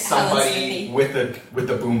hits somebody with a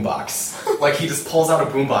boombox. He just pulls out a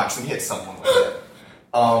boombox and hits someone with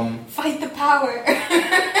it. Fight the power.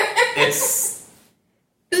 It's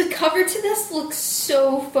The cover to this looks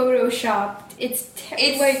so photoshopped. It's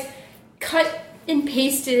cut and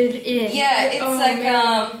pasted in. Yeah, it's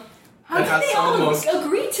man. How It did has they some of the all most-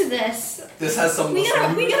 agree to this? this has some of the We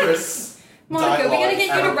gotta- ludicrous Monica, we gotta dialogue get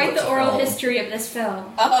you ever to write put the to oral film. history of this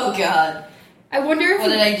film. Oh God. I wonder if What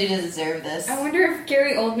did I do to deserve this? I wonder if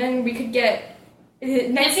Gary Oldman we could get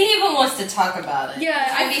If he even wants to talk about it. Yeah,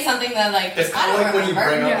 It might be something that It's I kind of don't like when you remember.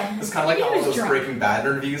 bring up. Yeah. It's kind of like Maybe all he was those drunk. Breaking Bad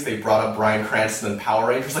interviews. They brought up Bryan Cranston and Power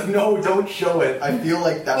Rangers. No, don't show it. I feel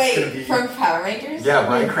like that's gonna be. Wait, from Power Rangers? Yeah,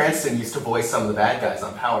 Bryan Cranston used to voice some of the bad guys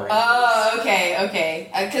on Power Rangers. Oh,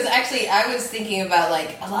 okay. Because actually, I was thinking about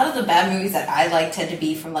a lot of the bad movies that I like tend to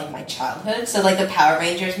be from my childhood. So the Power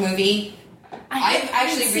Rangers movie. I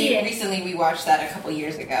actually recently rewatched that a couple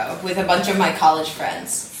years ago with a bunch of my college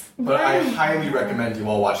friends. But I highly recommend you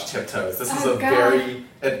all watch Tiptoes. This is Oh, a God. very.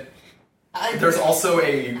 There's also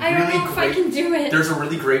a I don't know if I can do it. There's a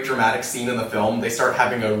really great dramatic scene in the film. They start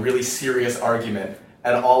having a really serious argument,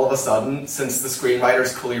 and all of a sudden, since the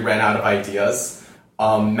screenwriters clearly ran out of ideas,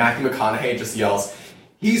 Matthew McConaughey just yells,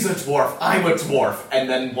 "He's a dwarf, I'm a dwarf," and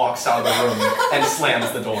then walks out of the room and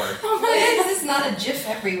slams the door. Why is this not a GIF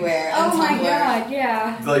everywhere? Oh on my Tumblr? God,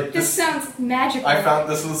 yeah. This sounds magical. I found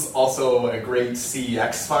this was also a great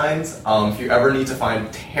CEX find. If you ever need to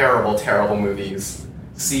find terrible, terrible movies,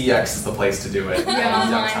 CEX is the place to do it. Yeah,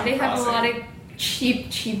 online. Downtown They have a Crossing. lot of cheap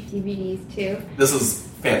DVDs too. This is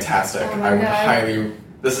fantastic. Oh my I would God.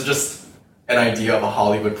 This is just an idea of a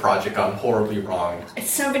Hollywood project gone horribly wrong.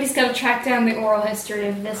 Somebody's got to track down the oral history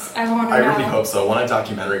of this. I want to I know. really hope so. I want a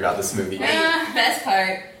documentary about this movie. Ah. Best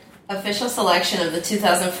part, official selection of the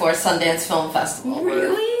 2004 Sundance Film Festival.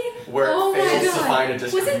 Really? Where it oh fails my to God. find a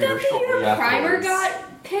Wasn't distributor that the shortly year Primer afterwards.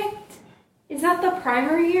 got picked? Is that the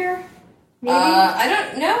Primer year? Maybe. I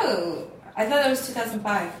don't know. I thought it was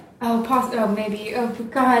 2005. Oh, maybe. Oh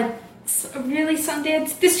God. Really,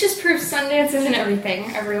 Sundance? This just proves Sundance isn't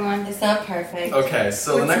everything, everyone. It's not perfect. Okay,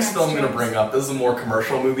 so the What's next next, film I'm going to James? bring up, this is a more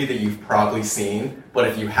commercial movie that you've probably seen, but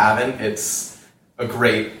if you haven't, it's a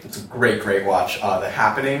great watch. The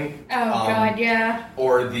Happening. Oh God, yeah.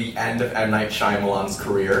 Or the end of M. Night Shyamalan's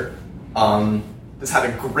career. This had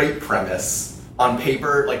a great premise. On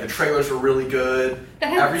paper, the trailers were really good. That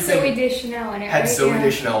had Zooey Deschanel in it, Had right? Zooey Yeah.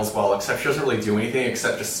 Deschanel as well, except she doesn't really do anything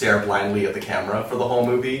except just stare blindly at the camera for the whole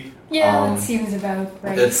movie. Yeah, that seems about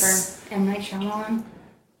right it's- for M. Night Shyamalan.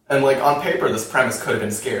 And on paper, this premise could have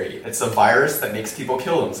been scary. It's a virus that makes people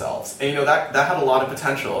kill themselves, and that had a lot of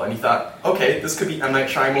potential. And you thought, okay, this could be M. Night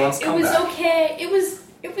Shyamalan's It comeback. was okay.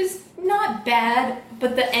 It was not bad,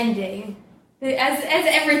 but the ending As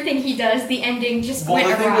everything he does, the ending just Well, went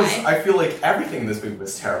the thing awry. was, I feel like everything in this movie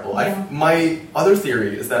was terrible. Yeah. My other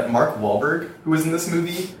theory is that Mark Wahlberg, who was in this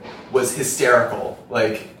movie, was hysterical.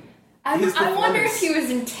 Like, his I wonder if performance- he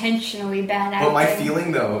was intentionally bad acting. But my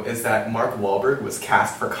feeling, though, is that Mark Wahlberg was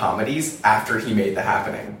cast for comedies after he made The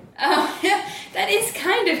Happening. Oh, yeah, that is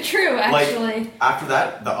kind of true, actually. Like, after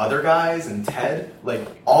that, The Other Guys and Ted, like,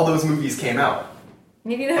 all those movies came out.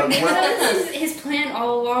 Maybe But that what- was his plan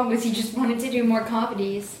all along, was he just wanted to do more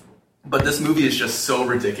comedies. But this movie is just so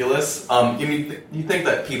ridiculous. You think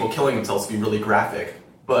that people killing themselves would be really graphic,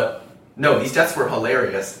 but no, these deaths were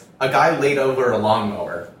hilarious. A guy laid over a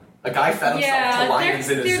lawnmower. A guy fed himself to lions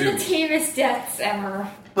in a they're zoo. the tamest deaths ever.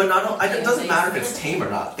 But it doesn't matter if it's tame or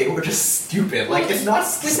not. They were just stupid. Like, it's not...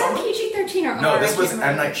 Was that PG-13 or R? No, this I was can't M.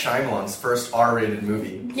 remember. Night Shyamalan's first R-rated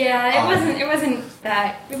movie. Yeah, it wasn't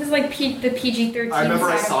that. It was like the PG-13 I remember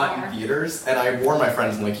I side saw of it R. in theaters, and I warned my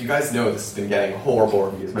friends, I'm like, you guys know this has been getting horrible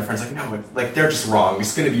reviews. My friend's like, no, like, they're just wrong.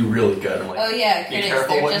 It's going to be really good. I'm like, Oh yeah, be critics,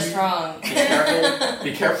 careful they're what just you- wrong.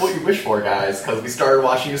 be careful what you wish for, guys, because we started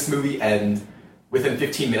watching this movie, and within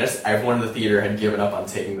 15 minutes, everyone in the theater had given up on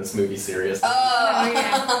taking this movie seriously. Oh,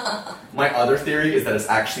 yeah. My other theory is that it's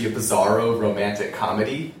actually a bizarro romantic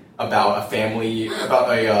comedy about a family, about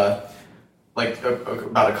a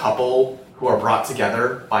couple who are brought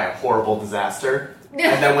together by a horrible disaster, and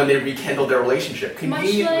then when they rekindle their relationship, Much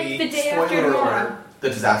conveniently, like The Day spoiler After Tomorrow. alert, the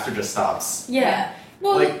disaster just stops. Yeah.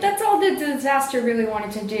 Well, Like- that's all the disaster really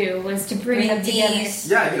wanted to do, was to bring them together. these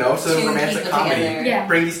Yeah, so two romantic people comedy. together. Yeah.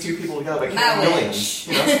 Bring these two people together, like I millions.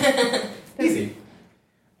 wish. Easy.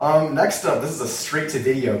 Next up, this is a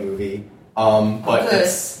straight-to-video movie, but Good.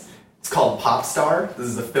 it's called Pop Star. This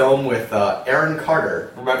is a film with Aaron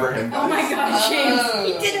Carter. Remember him? Oh my guys? gosh, James! Oh.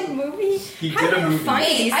 He did a movie. He How did a do you movie. Find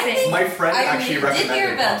Wait, these I things? think- My friend I actually did hear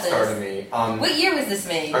recommended about Pop Star this. to me. What year was this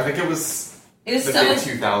made? I think it was It was the still mid when,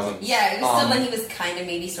 2000s. yeah, it was still when he was kind of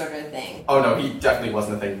maybe sort of a thing. Oh no, he definitely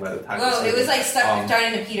wasn't a thing by the time. Well, this it was like movie-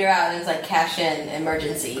 starting to peter out, and it was like cash in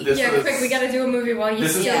emergency. This Yeah, was- quick, we gotta do a movie while you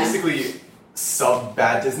This is still. basically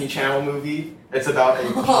sub-bad Disney Channel movie. It's about a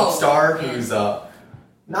Oh, pop star man. who's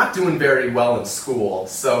not doing very well in school.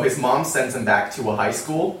 So his mom sends him back to a high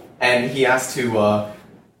school, and he has to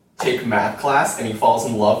take math class, and he falls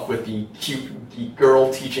in love with the cute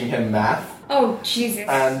girl teaching him math. Oh Jesus!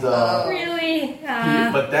 And Really?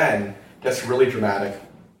 but then gets really dramatic.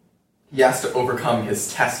 He has to overcome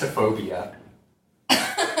his testophobia.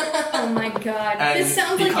 Oh my God! And This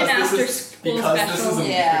sounds like because an this after is- school because special. This is a,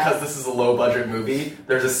 Yeah. Because this is a low budget movie,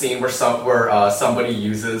 there's a scene where somebody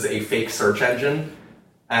uses a fake search engine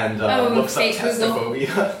and looks up fake Google.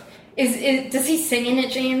 testophobia. Does he sing in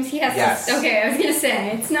it, James? He has Yes. to. Okay, I was gonna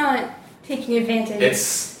say it's not taking advantage.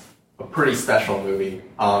 It's a pretty special movie.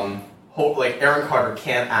 Aaron Carter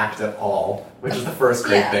can't act at all, which is the first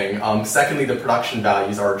great Yeah. thing. Secondly, the production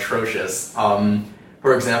values are atrocious.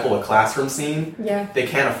 For example, a classroom scene. Yeah. They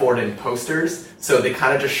can't afford any posters, so they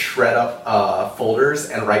kind of just shred up folders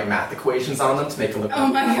and write math equations on them to make it look Oh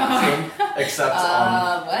my like a God. classroom. Except,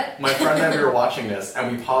 What? my friend and I, we were watching this,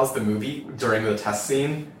 and we paused the movie during the test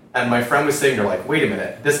scene, and my friend was sitting there like, wait a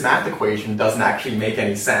minute, this math equation doesn't actually make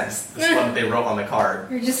any sense. This is what they wrote on the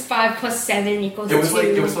card. Or just 5 + 7 = 2. It was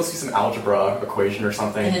supposed to be some algebra equation or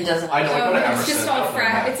something. And it doesn't. I know, I go to it's Emerson. just I all don't know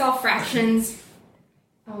math. it's all fractions.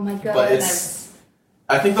 Oh my God! But That's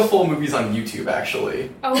I think the full movie's on YouTube,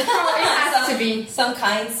 actually. Oh, it has to be. some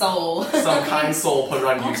kind soul. Some kind soul put it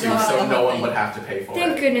on YouTube so God. no one would have to pay for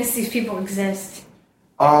Thank it. goodness these people exist.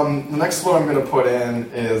 The next one I'm going to put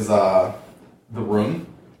in is The Room.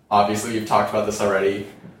 Obviously, you've talked about this already.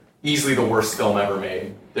 Easily the worst film ever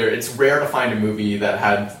made. It's rare to find a movie that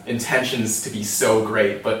had intentions to be so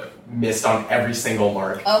great, but missed on every single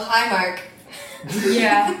mark. Oh, hi, Mark.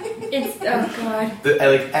 Yeah, it's oh God.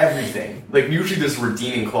 Everything. Usually there's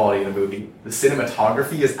redeeming quality in the movie. The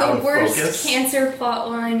cinematography is out The of worst focus. cancer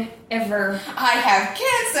plotline ever. I have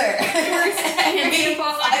cancer. Worst cancer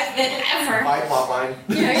plotline ever. My plotline.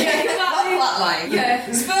 Plotline. Yeah.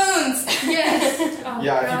 Spoons. Yes. Oh,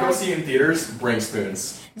 Yeah, if you go God. see it in theaters, bring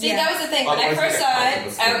spoons. See, Yeah. that was the thing. When I Otherwise, first you saw get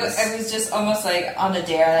it, caught up with I was just almost like on a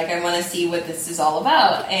dare. Like, I want to see what this is all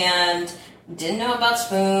about. And didn't know about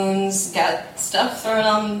spoons. Got stuff thrown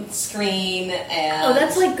on the screen. And Oh,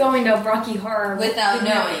 that's like going to Rocky Horror without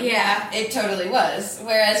knowing. Yeah. It totally was.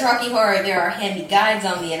 Whereas Rocky Horror, there are handy guides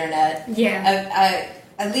on the internet. Yeah.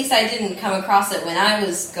 At least I didn't come across it when I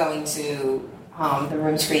was going to the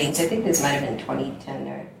room screenings. I think this might have been 2010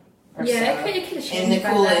 or Yeah, so. it could have changed In the by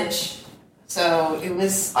then. Coolidge. So it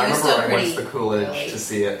was. I It was remember still I pretty. went to the Coolidge early. to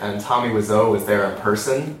see it, and Tommy Wiseau was there in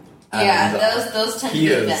person. Yeah, and, those tend to he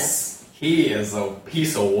be is events. He is a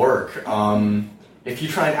piece of work. If you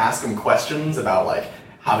try and ask him questions about, like,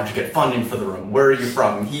 how did you get funding for the room? Where are you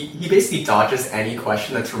from? He basically dodges any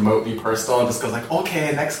question that's remotely personal and just goes like,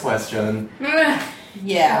 okay, next question.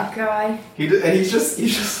 Yeah. Oh god. He's just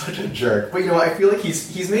such a jerk. But you know, I feel like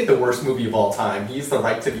he's made the worst movie of all time. He's the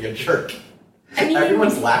right to be a jerk. I mean,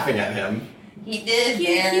 everyone's laughing at him. He did.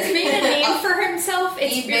 He's made a name for himself.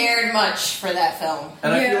 He bared much for that film.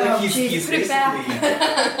 And I feel like he's put it back.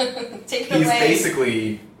 basically Take it he's away.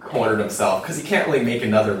 basically cornered himself because he can't really make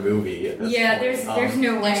another movie at this point. There's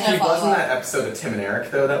no way. He was in that episode of Tim and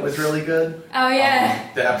Eric though that was really good. Oh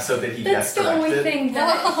yeah. The episode that he That's guest the directed. only thing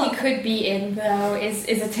that he could be in, though, is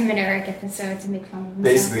a Tim and Eric episode to make fun of himself.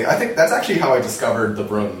 Basically, I think that's actually how I discovered The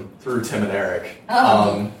Broom, through Tim and Eric.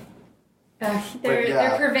 Oh.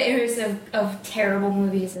 They're purveyors of terrible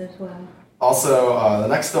movies as well. Also, the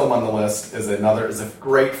next film on the list is a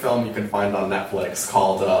great film you can find on Netflix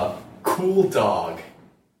called Cool Dog.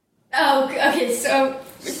 Oh, okay, so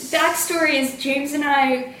backstory is James and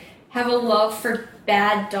I have a love for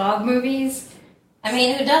bad dog movies. I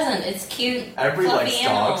mean, who doesn't? It's cute. Everyone fluffy likes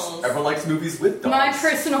animals. dogs. Everyone likes movies with dogs. My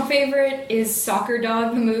personal favorite is Soccer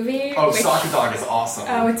Dog, the movie. Oh, Soccer Dog is awesome.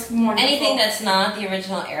 Oh, it's wonderful. Anything that's not the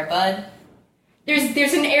original Air Bud.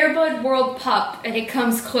 There's an Air Bud World Pup, and it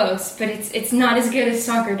comes close, but it's not as good as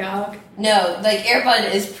Soccer Dog. No, like Air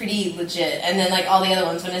Bud is pretty legit, and then like all the other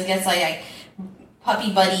ones, when it gets like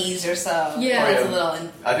Puppy Buddies or so, Yeah. it's a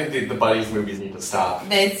little. I think the Buddies movies need to stop.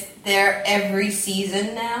 It's there every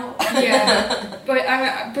season now. Yeah,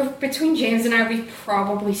 but between James and I, we've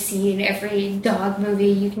probably seen every dog movie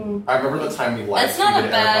you can. I remember the time we live That's not a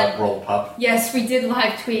tweeted bad- Airbud World Pup. Yes, we did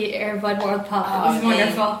live tweet Air Bud World Pup. It was Oh, man.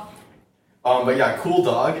 wonderful. But yeah, Cool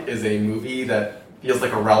Dog is a movie that feels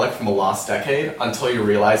like a relic from a lost decade until you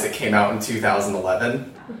realize it came out in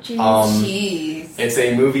 2011. Jeez. Jeez. It's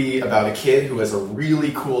a movie about a kid who has a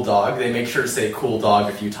really cool dog. They make sure to say cool dog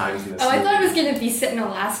a few times in this movie. I thought it was gonna be set in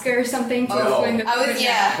Alaska or something to Oh, explain the. I was,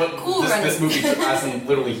 yeah. But Cool this Runnings. movie, as in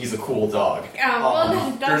literally, he's a cool dog. well,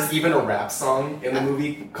 that's- There's even a rap song in the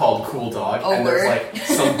movie called Cool Dog, Oh, and there's word. like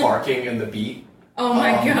some barking in the beat. Oh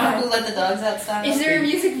my god. Who let the dogs out style? Is there a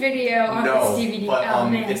music video on No, this DVD? but Oh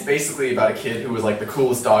man. it's basically about a kid who was like the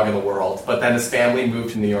coolest dog in the world, but then his family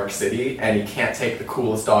moved to New York City, and he can't take the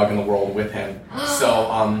coolest dog in the world with him.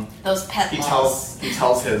 So Those pet he laws.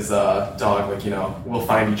 tells his dog, like, you know, we'll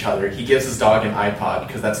find each other. He gives his dog an iPod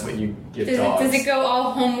because that's what you give dogs. Does it go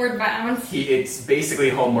all homeward bound? It's basically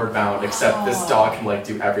homeward bound, except this dog can like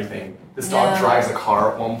do everything. This dog No. drives a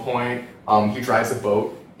car at one point. He drives a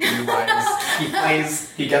boat.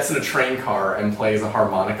 He gets in a train car and plays a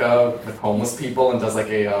harmonica with homeless people and does like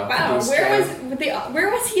a Wow, caboose jam. where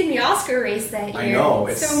was he in the Oscar race that year? I know,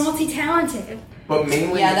 So it's- multi-talented. But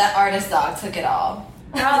mainly, Yeah, that artist dog took it all.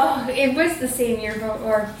 Oh, it was the same year,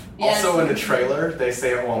 or also Yes. in the trailer, they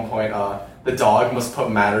say at one point, the dog must put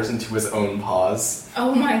matters into his own paws.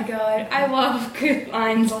 oh my god, I love good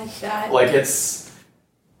lines like that. Like,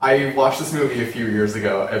 I watched this movie a few years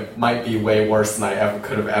ago. It might be way worse than I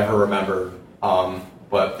could have ever remembered.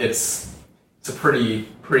 But it's a pretty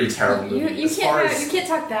terrible movie. You As far can't as- you can't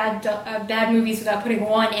talk bad movies without putting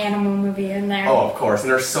one animal movie in there. Oh, of course, and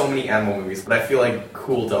there's so many animal movies, but I feel like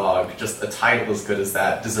Cool Dog, just a title as good as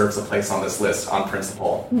that, deserves a place on this list on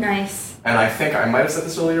principle. Nice. And I think I might have said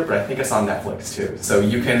this earlier, but I think it's on Netflix too. So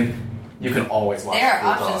you can always watch There are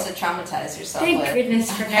Cool options Dog. to traumatize yourself Thank with.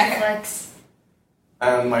 goodness for Netflix.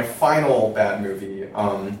 And my final bad movie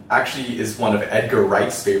actually is one of Edgar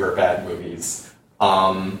Wright's favorite bad movies.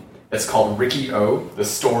 It's called Ricky O, The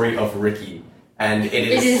Story of Ricky. And It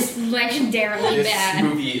is legendarily This bad.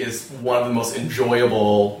 movie is one of the most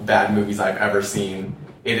enjoyable bad movies I've ever seen.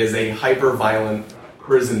 It is a hyper-violent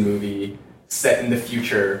prison movie set in the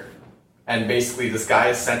future, and basically this guy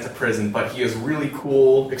is sent to prison, but he has really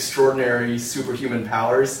cool, extraordinary, superhuman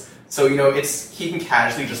powers. So, you know, he can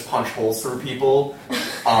casually just punch holes through people.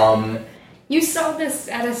 You saw this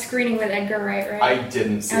at a screening with Edgar Wright, right? I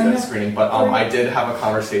didn't see Oh, that no. screening, but I did have a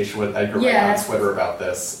conversation with Edgar Wright Yeah. on Twitter about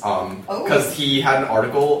this. Because he had an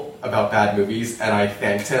article about bad movies, and I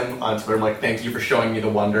thanked him on Twitter. I'm like, thank you for showing me the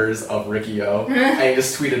wonders of Ricky O. And he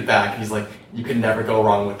just tweeted back, and he's like, you can never go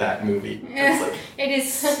wrong with that movie. It's like, It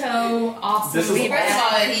is so awesome. This is- First of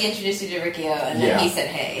all, he introduced you to Riccio, and then Yeah. he said,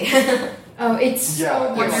 "Hey." Oh, it's Yeah, so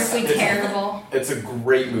it's- wonderfully it's- terrible. it's a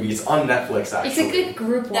great movie. It's on Netflix, actually. It's a good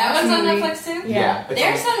group watch That one's on movie. Netflix too. Yeah. It's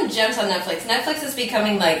There's on- some gems on Netflix. Netflix is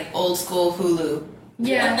becoming like old school Hulu.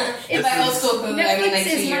 Yeah. If by old school Hulu, I mean like 2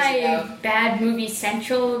 Netflix is years my ago. bad movie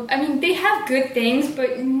central. I mean, they have good things,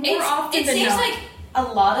 but more often It than seems not. like a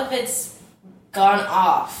lot of it's gone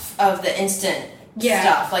off of the instant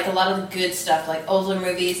stuff, like a lot of the good stuff, like older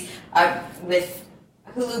movies, with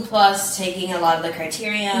Hulu Plus taking a lot of the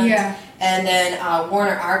Criterion, and then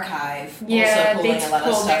Warner Archive also pulling a lot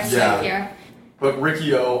of stuff. Yeah. But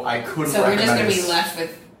Riki-Oh, I couldn't recommend. So we're just going to be left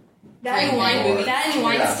with that and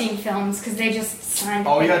Weinstein films, because they just signed.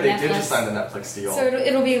 Oh yeah, they did just sign the Netflix deal. So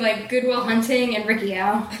it'll be like Good Will Hunting and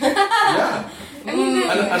Riki-Oh. Yeah. And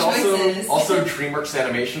also DreamWorks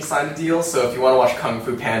Animation signed a deal. So if you want to watch Kung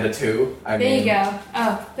Fu Panda 2, there you go.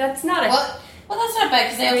 Oh, that's not Well, that's not bad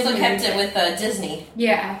because they also kept it with Disney.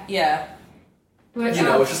 Yeah. Yeah. But, it's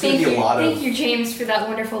just going to be a lot of. Thank you, James, for that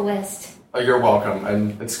wonderful list. You're welcome,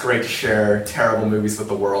 and it's great to share terrible movies with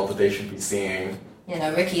the world that they should be seeing.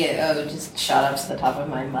 Riki-Oh just shot up to the top of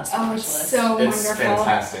my must-watch list. So wonderful. It's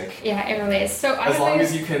fantastic. Yeah, it really is. So as long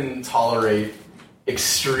as you can tolerate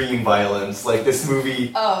extreme violence, like this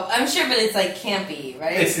movie. Oh, I'm sure, but it's like campy,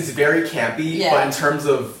 right? It's very campy, but in terms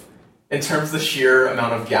of the sheer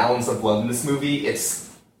amount of gallons of blood in this movie,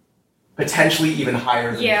 it's potentially even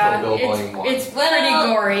higher than Kill Bill Volume 1. It's pretty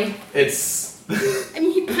gory. It's. I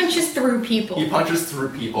mean, he punches through people.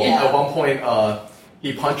 Yeah. At one point,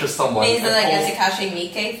 he punches someone. Is it like a Takashi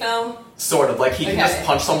Miike film? Sort of. Like, he can just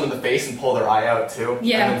punch someone in the face and pull their eye out, too.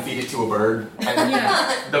 Yeah. And then feed it to a bird. And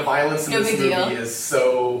the violence in this movie is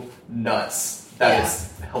so nuts that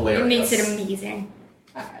it's hilarious. It makes it amazing.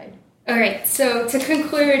 Alright, so to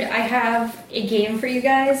conclude, I have a game for you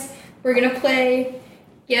guys. We're going to play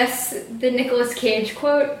Guess the Nicolas Cage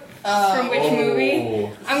quote. From which movie?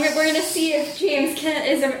 We're going to see if James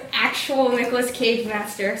is an actual Nicolas Cage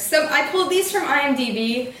master. I pulled these from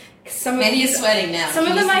IMDb. He's sweating now. Some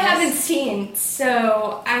of them I haven't seen,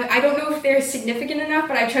 so I don't know if they're significant enough,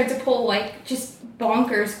 but I tried to pull, like, just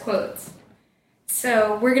bonkers quotes.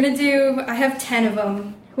 So we're going to do, I have 10 of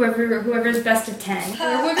them, whoever's best of 10.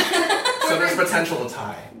 So there's potential to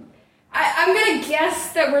tie. I'm going to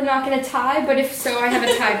guess that we're not going to tie, but if so, I have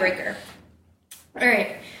a tiebreaker.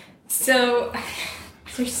 Alright. So,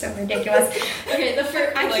 they're so ridiculous. Okay, the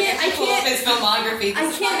first I can't pull up his filmography. I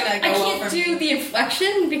can't do the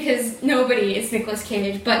inflection because nobody is Nicolas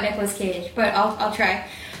Cage but Nicolas Cage. But I'll try.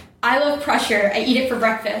 I love Crusher. I eat it for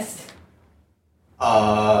breakfast.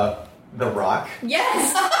 The Rock.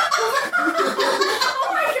 Yes. Oh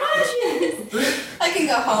my gosh! Yes. I can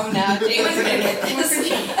go home now. James is gonna get this.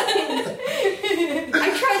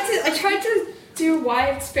 I tried to do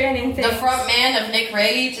wide spanning things. The front man of Nick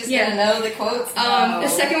Rage is gonna know the quotes. The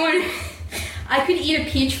second one, I could eat a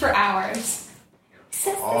peach for hours.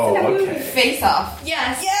 Okay. Face Off.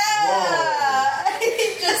 Yes. Yeah.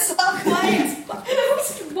 I just saw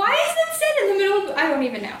Why is it set in the middle? I don't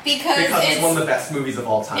even know. Because it's one of the best movies of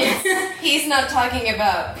all time. He's not talking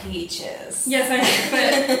about peaches. Yes, I know,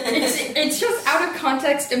 but it's just out of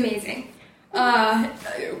context amazing.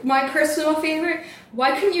 My personal favorite,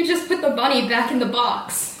 why couldn't you just put the bunny back in the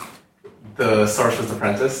box? The Sorcerer's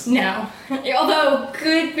Apprentice? No. Although,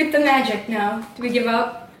 good with the magic, no. Do we give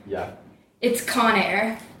up? Yeah. It's Con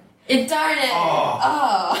Air. Darn it.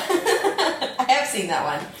 Oh. I have seen that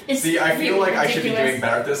one. See, I feel like I should be doing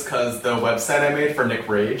better at this because the website I made for Nick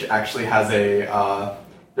Rage actually has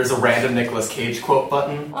there's a random Nicolas Cage quote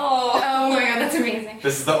button. Oh my god, that's amazing.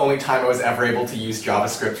 This is the only time I was ever able to use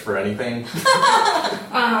JavaScript for anything.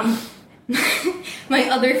 My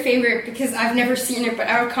other favorite, because I've never seen it, but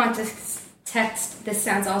out of context, this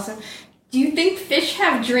sounds awesome. Do you think fish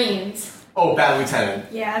have dreams? Oh, Bad Lieutenant.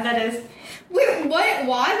 Yeah, that is. Wait, what?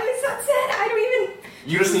 Why was that said? I don't even...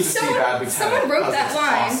 You just need to see Bad Lieutenant. Someone wrote that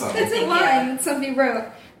line. Awesome. That's a line that somebody wrote.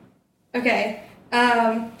 Okay.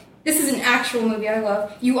 This is an actual movie I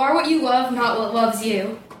love. You are what you love, not what loves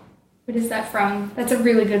you. What is that from? That's a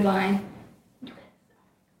really good line.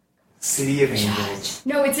 City of Angels.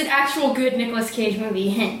 No, it's an actual good Nicolas Cage movie.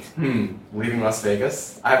 Hint. Leaving Las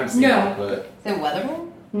Vegas? I haven't seen it, but... Is it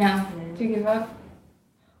Weatherman? No. Do you give up?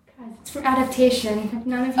 God, it's from Adaptation.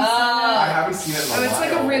 None of you saw that. I haven't seen it in a while. It's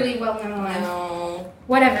like a really well-known line. No.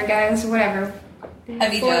 Whatever, guys. Whatever.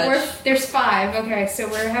 Heavy judge. There's 5. Okay, so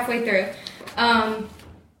we're halfway through.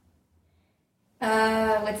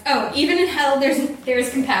 Even in hell, there's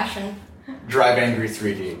compassion. Drive Angry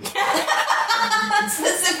 3D.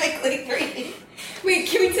 Specifically 3D. Wait,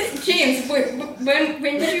 can we James,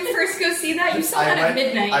 when did you first go see that? You saw that at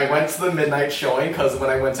midnight. I went to the midnight showing because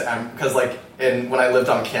when I went to when I lived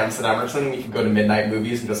on campus at Emerson, you could go to midnight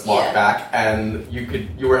movies and just walk back, and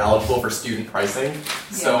you were eligible for student pricing.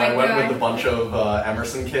 So I went with a bunch of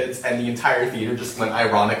Emerson kids, and the entire theater just went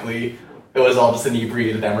ironically. It was all just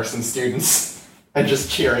inebriated Emerson students and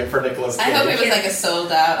just cheering for Nicolas Cage. I hope it was like a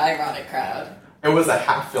sold out ironic crowd. It was a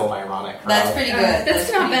half-film ironic crowd. That's pretty good.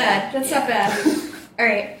 That's not bad. That's not bad. All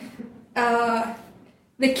right.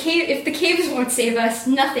 If the caves won't save us,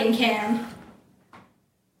 nothing can.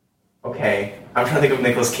 Okay, I'm trying to think of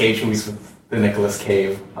Nicolas Cage movies with the Nicolas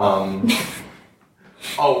Cave.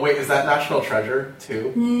 Oh wait, is that National Treasure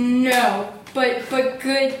too? No, but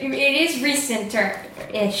good. It is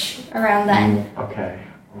recent-ish around then. Okay.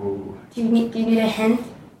 Ooh. Do you need a hint?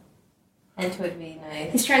 Hint would be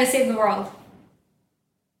nice. He's trying to save the world.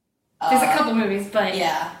 There's a couple movies, but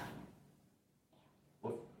Yeah.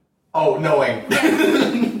 Oh, Knowing.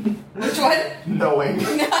 Which one? Knowing.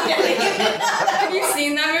 Have you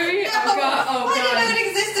seen that movie? Oh god! I didn't know it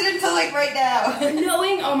existed until like right now.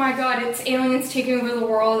 Knowing, oh my god, it's aliens taking over the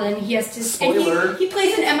world, and he has to. Spoiler. And he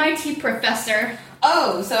plays an MIT professor.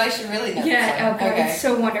 Oh, so I should really know. Yeah, this oh one. god, Okay. it's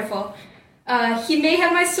so wonderful. He may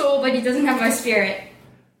have my soul, but he doesn't have my spirit.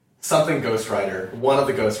 Something Ghost Rider. One of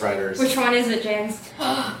the Ghost Riders. Which one is it, James?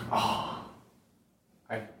 I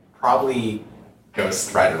probably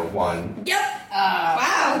Ghost Rider 1. Yep.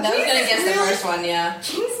 Wow, that was James gonna is guess the really- first one. Yeah.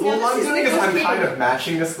 James Well, knows what I'm his doing is Nicolas I'm Cage. kind of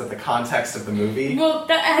matching this with the context of the movie. Well,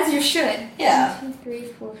 as you should. Yeah. 1, 2, 3,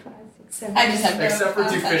 4, 5, 6, 7. I just have no Except for Do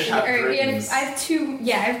concept. Fish Have Alright, Dreams? I have two.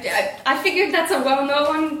 Yeah, I figured that's a well-known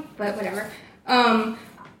one, but whatever.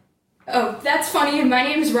 Oh, that's funny. My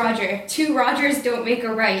name's Roger. Two Rogers don't make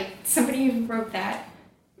a right. Somebody wrote that.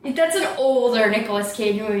 That's an older Nicolas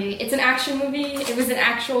Cage movie. It's an action movie. It was an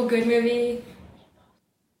actual good movie.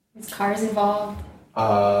 There's cars involved.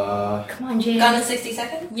 Come on, James. Gone in 60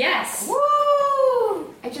 seconds. Yes.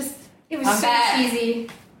 Woo! It was I'm so back. cheesy.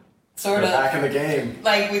 Sort We're of. back in the game.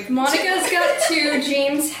 Like with Monica's got 2.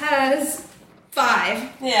 James has 5.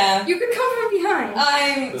 Yeah. You could come from behind.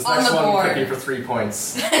 I'm This on next the one board. could be for 3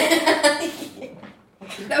 points.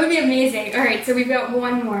 That would be amazing. All right, so we've got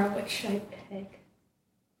one more. What should I pick?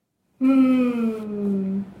 All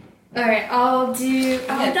right, I'll do.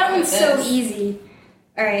 Oh, Okay, that one's so this. easy.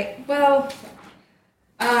 All right, well,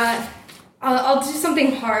 I'll do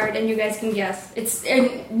something hard, and you guys can guess. It's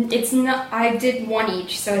not. I did one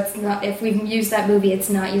each, so it's not. If we've used that movie, it's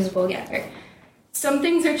not usable again. All right. Some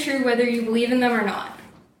things are true whether you believe in them or not.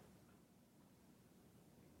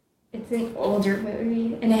 It's an older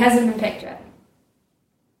movie, and it hasn't been picked yet.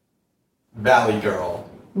 Valley Girl.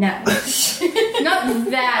 No. Not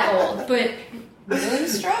that old, but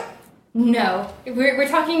Moonstruck? no. We're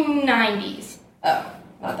talking 90s. Oh,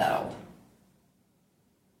 not that old.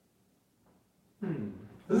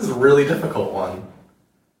 This is a really difficult one.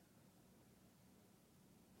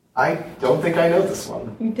 I don't think I know this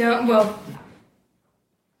one. You don't, well...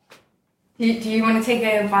 Do you want to take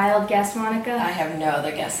a wild guess, Monica? I have no other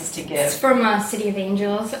guesses to It's give. from City of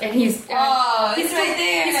Angels, and he's... Oh, it's right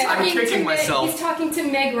there. He's I'm talking kicking to myself. He's talking to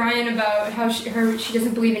Meg Ryan about how she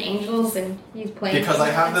doesn't believe in angels, and he's playing... Because I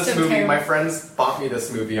have It's this so movie, terrible. my friends bought me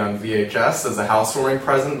this movie on VHS as a housewarming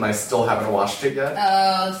present, and I still haven't watched it yet.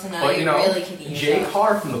 Oh, so now But you you're know, really kicking Jay yourself.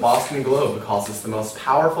 Carr from the Boston Globe calls this the most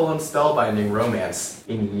powerful and spellbinding romance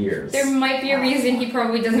in years. There might be a reason he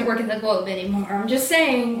probably doesn't work at the Globe anymore. I'm just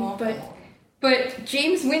saying, But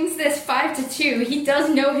James wins this 5-2. He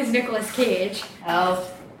does know his Nicolas Cage. Oh,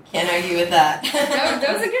 can't argue with that.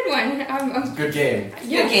 That was a good one. Good game.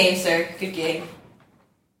 Yeah. Good game, sir. Good game.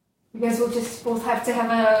 You guys will just both have to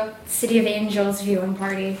have a City of Angels viewing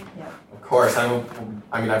party. Of course,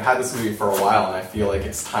 I've had this movie for a while, and I feel like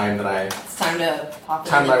it's time that It's time to pop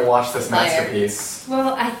it I in. watch this Player. masterpiece.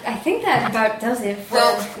 Well, I think that about does it for...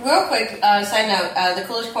 Well, real quick, side note, the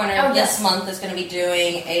Coolidge Corner Oh, this yes. month is going to be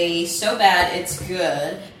doing a So Bad It's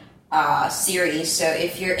Good series. So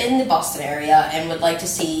if you're in the Boston area and would like to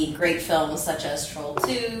see great films such as Troll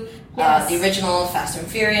 2, Yes. the original Fast and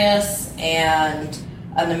Furious, and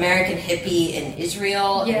An American Hippie in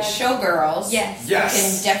Israel, Yes. and Showgirls, Yes. you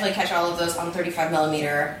Yes! can definitely catch all of those on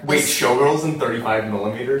 35mm. Wait, Showgirls in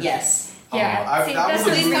 35mm? Yes. Yeah. See, See, that that's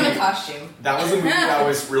was a Please movie. come in costume. That was a movie I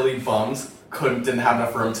was really bummed didn't have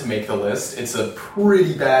enough room to make the list. It's a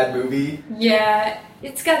pretty bad movie. Yeah.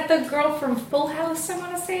 It's got the girl from Full House, I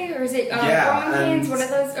want to say. Or is it Yeah, Growing Pains, and- one of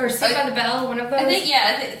those? Or Saved by the Bell, one of those?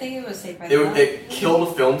 I think it was Saved by the Bell. It killed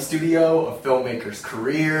a film studio, a filmmaker's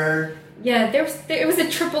career. Yeah, it was a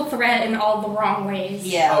triple threat in all the wrong ways.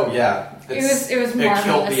 Yeah. Oh yeah, It was It marvelous.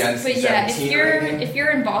 killed the NC-17 But yeah, rating. if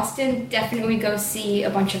you're in Boston, definitely go see a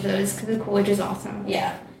bunch of those because the Coolidge is awesome.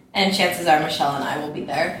 Yeah. And chances are Michelle and I will be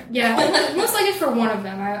there. Yeah, most likely for one of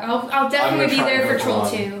them. I'll definitely be try there and for go Troll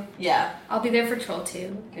on. 2. Yeah. I'll be there for Troll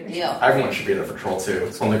 2. Good deal. Everyone should be there for Troll 2.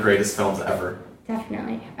 It's one of the greatest films ever.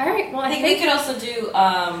 Definitely. All right. Well, I think we could also do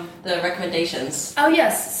the recommendations. Oh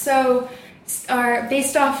yes. So,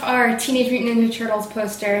 based off our Teenage Mutant Ninja Turtles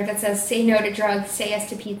poster that says "Say no to drugs, say yes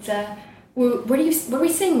to pizza." What are we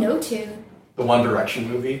saying no to? the One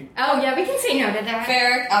Direction movie. Oh yeah, we can say no to that.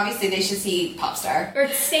 Fair. Obviously, they should see Popstar. Or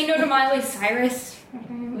say no to Miley Cyrus.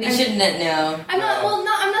 We shouldn't know. I'm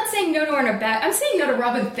not saying no to her in a bad. I'm saying no to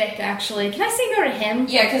Robin Thicke. Actually, can I say no to him?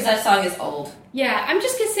 Yeah, because that song is old. Yeah, I'm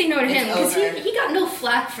just gonna say no to him because he got no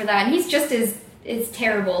flack for that, and he's just as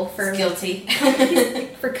terrible for guilty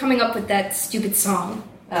for coming up with that stupid song.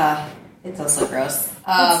 It's also gross.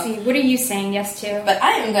 Let's see. What are you saying yes to? But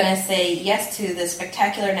I am going to say yes to the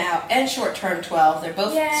Spectacular Now and Short Term 12. They're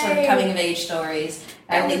both sort of coming of age stories.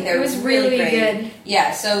 I think they're really great. Good.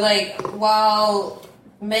 Yeah. So while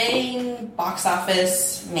main box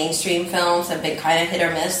office mainstream films have been kind of hit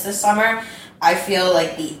or miss this summer, I feel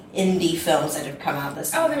like the indie films that have come out this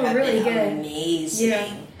summer have really been amazing.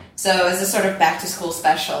 Yeah. So as a sort of back-to-school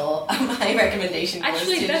special, my recommendation goes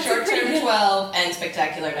to Short Term 12 and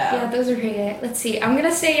Spectacular Now. Yeah, those are great. Let's see. I'm going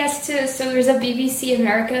to say yes to... So there's a BBC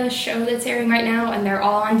America show that's airing right now, and they're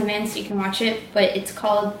all on demand, so you can watch it. But it's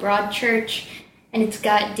called Broadchurch, and it's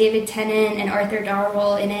got David Tennant and Arthur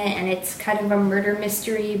Darvill in it, and it's kind of a murder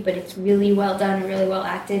mystery, but it's really well done and really well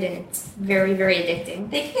acted, and it's very, very addicting. I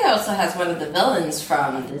think it also has one of the villains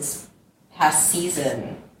from this past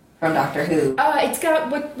season. From Doctor Who. It's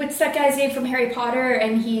got what's that guy's name from Harry Potter,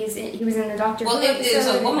 and he was in the Doctor Who. Well, it was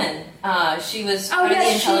a woman. She was part of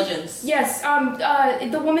the intelligence.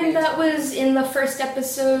 The woman that was in the first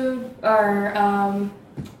episode, or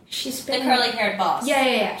she's been the curly-haired boss.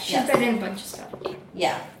 Yeah. She's been in a bunch of stuff.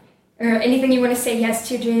 Yeah. Or anything you want to say yes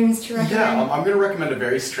to, James, to recommend? Yeah, I'm going to recommend a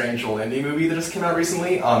very strange little indie movie that just came out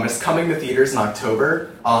recently. It's coming to theaters in October,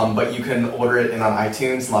 but you can order it on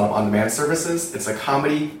iTunes, a lot of on-demand services. It's a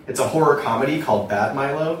comedy. It's a horror comedy called Bad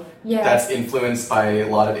Milo. Yeah. That's influenced by a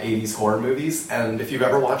lot of 80s horror movies. And if you've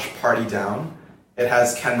ever watched Party Down, it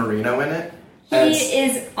has Ken Marino in it. He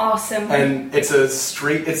is awesome. And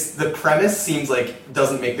the premise seems like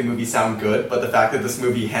doesn't make the movie sound good, but the fact that this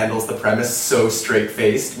movie handles the premise so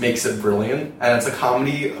straight-faced makes it brilliant. And it's a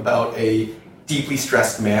comedy about a deeply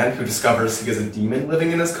stressed man who discovers he has a demon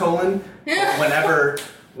living in his colon.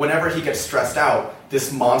 Whenever he gets stressed out,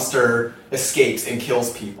 this monster escapes and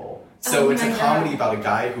kills people. So it's a comedy about a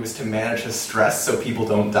guy who is to manage his stress so people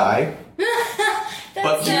don't die.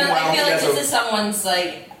 I feel like this is someone's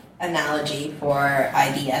analogy for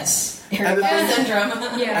IBS syndrome.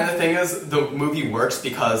 And the thing is, the movie works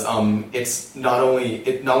because it not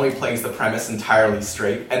only plays the premise entirely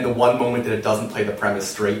straight, and the one moment that it doesn't play the premise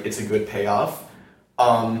straight, it's a good payoff.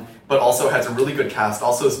 But also has a really good cast.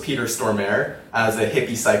 Also is Peter Stormare as a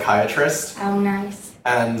hippie psychiatrist. Oh, nice.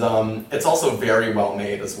 And it's also very well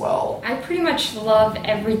made as well. I pretty much love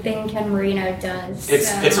everything Ken Marino does. It's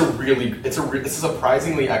a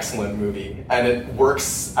surprisingly excellent movie, and it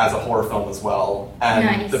works as a horror film as well.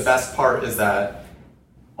 And the best part is that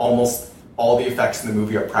almost all the effects in the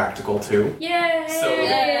movie are practical too. Yay!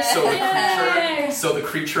 So the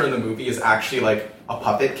creature in the movie is actually like a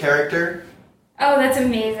puppet character. Oh, that's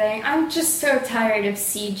amazing. I'm just so tired of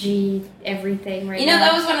CG everything right now.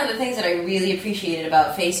 That was one of the things that I really appreciated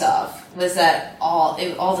about Face Off, was that all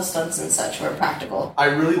the stunts and such were practical. I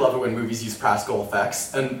really love it when movies use practical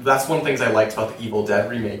effects, and that's one of the things I liked about the Evil Dead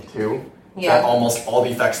remake too. Yeah. That almost all the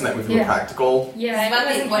effects in that movie were practical. Yeah,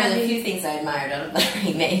 it's one of the few things I admired out of the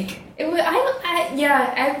remake. I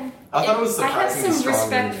thought it was surprisingly strong. I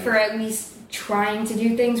have some respect for at least trying to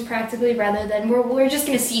do things practically rather than we're just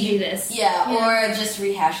going to CG this. Yeah, or just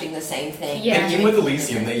rehashing the same thing. Yeah. And even with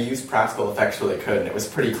Elysium, they used practical effects where they could, and it was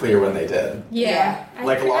pretty clear when they did. Yeah.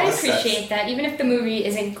 Like I appreciate that. Even if the movie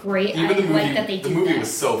isn't great, I like that they did that. The movie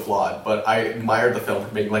was so flawed, but I admired the film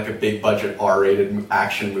for making like a big budget R-rated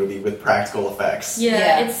action movie with practical effects.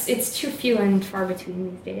 Yeah. It's too few and far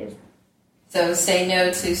between these days. So say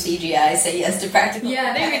no to CGI, say yes to practical.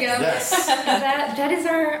 Yeah, there we go. Yes. that is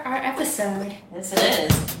our episode. Yes, it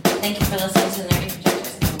is. Thank you for listening to the Nerdy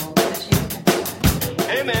Projectors, and we'll catch you next time.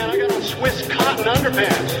 Hey man, I got on Swiss cotton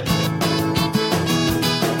underpants.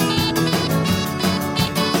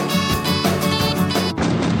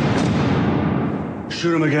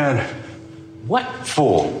 Shoot him again. What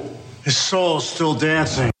for? His soul's still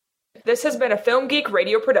dancing. This has been a Film Geek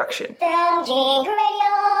Radio production. Film Geek Radio.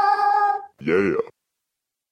 Yeah.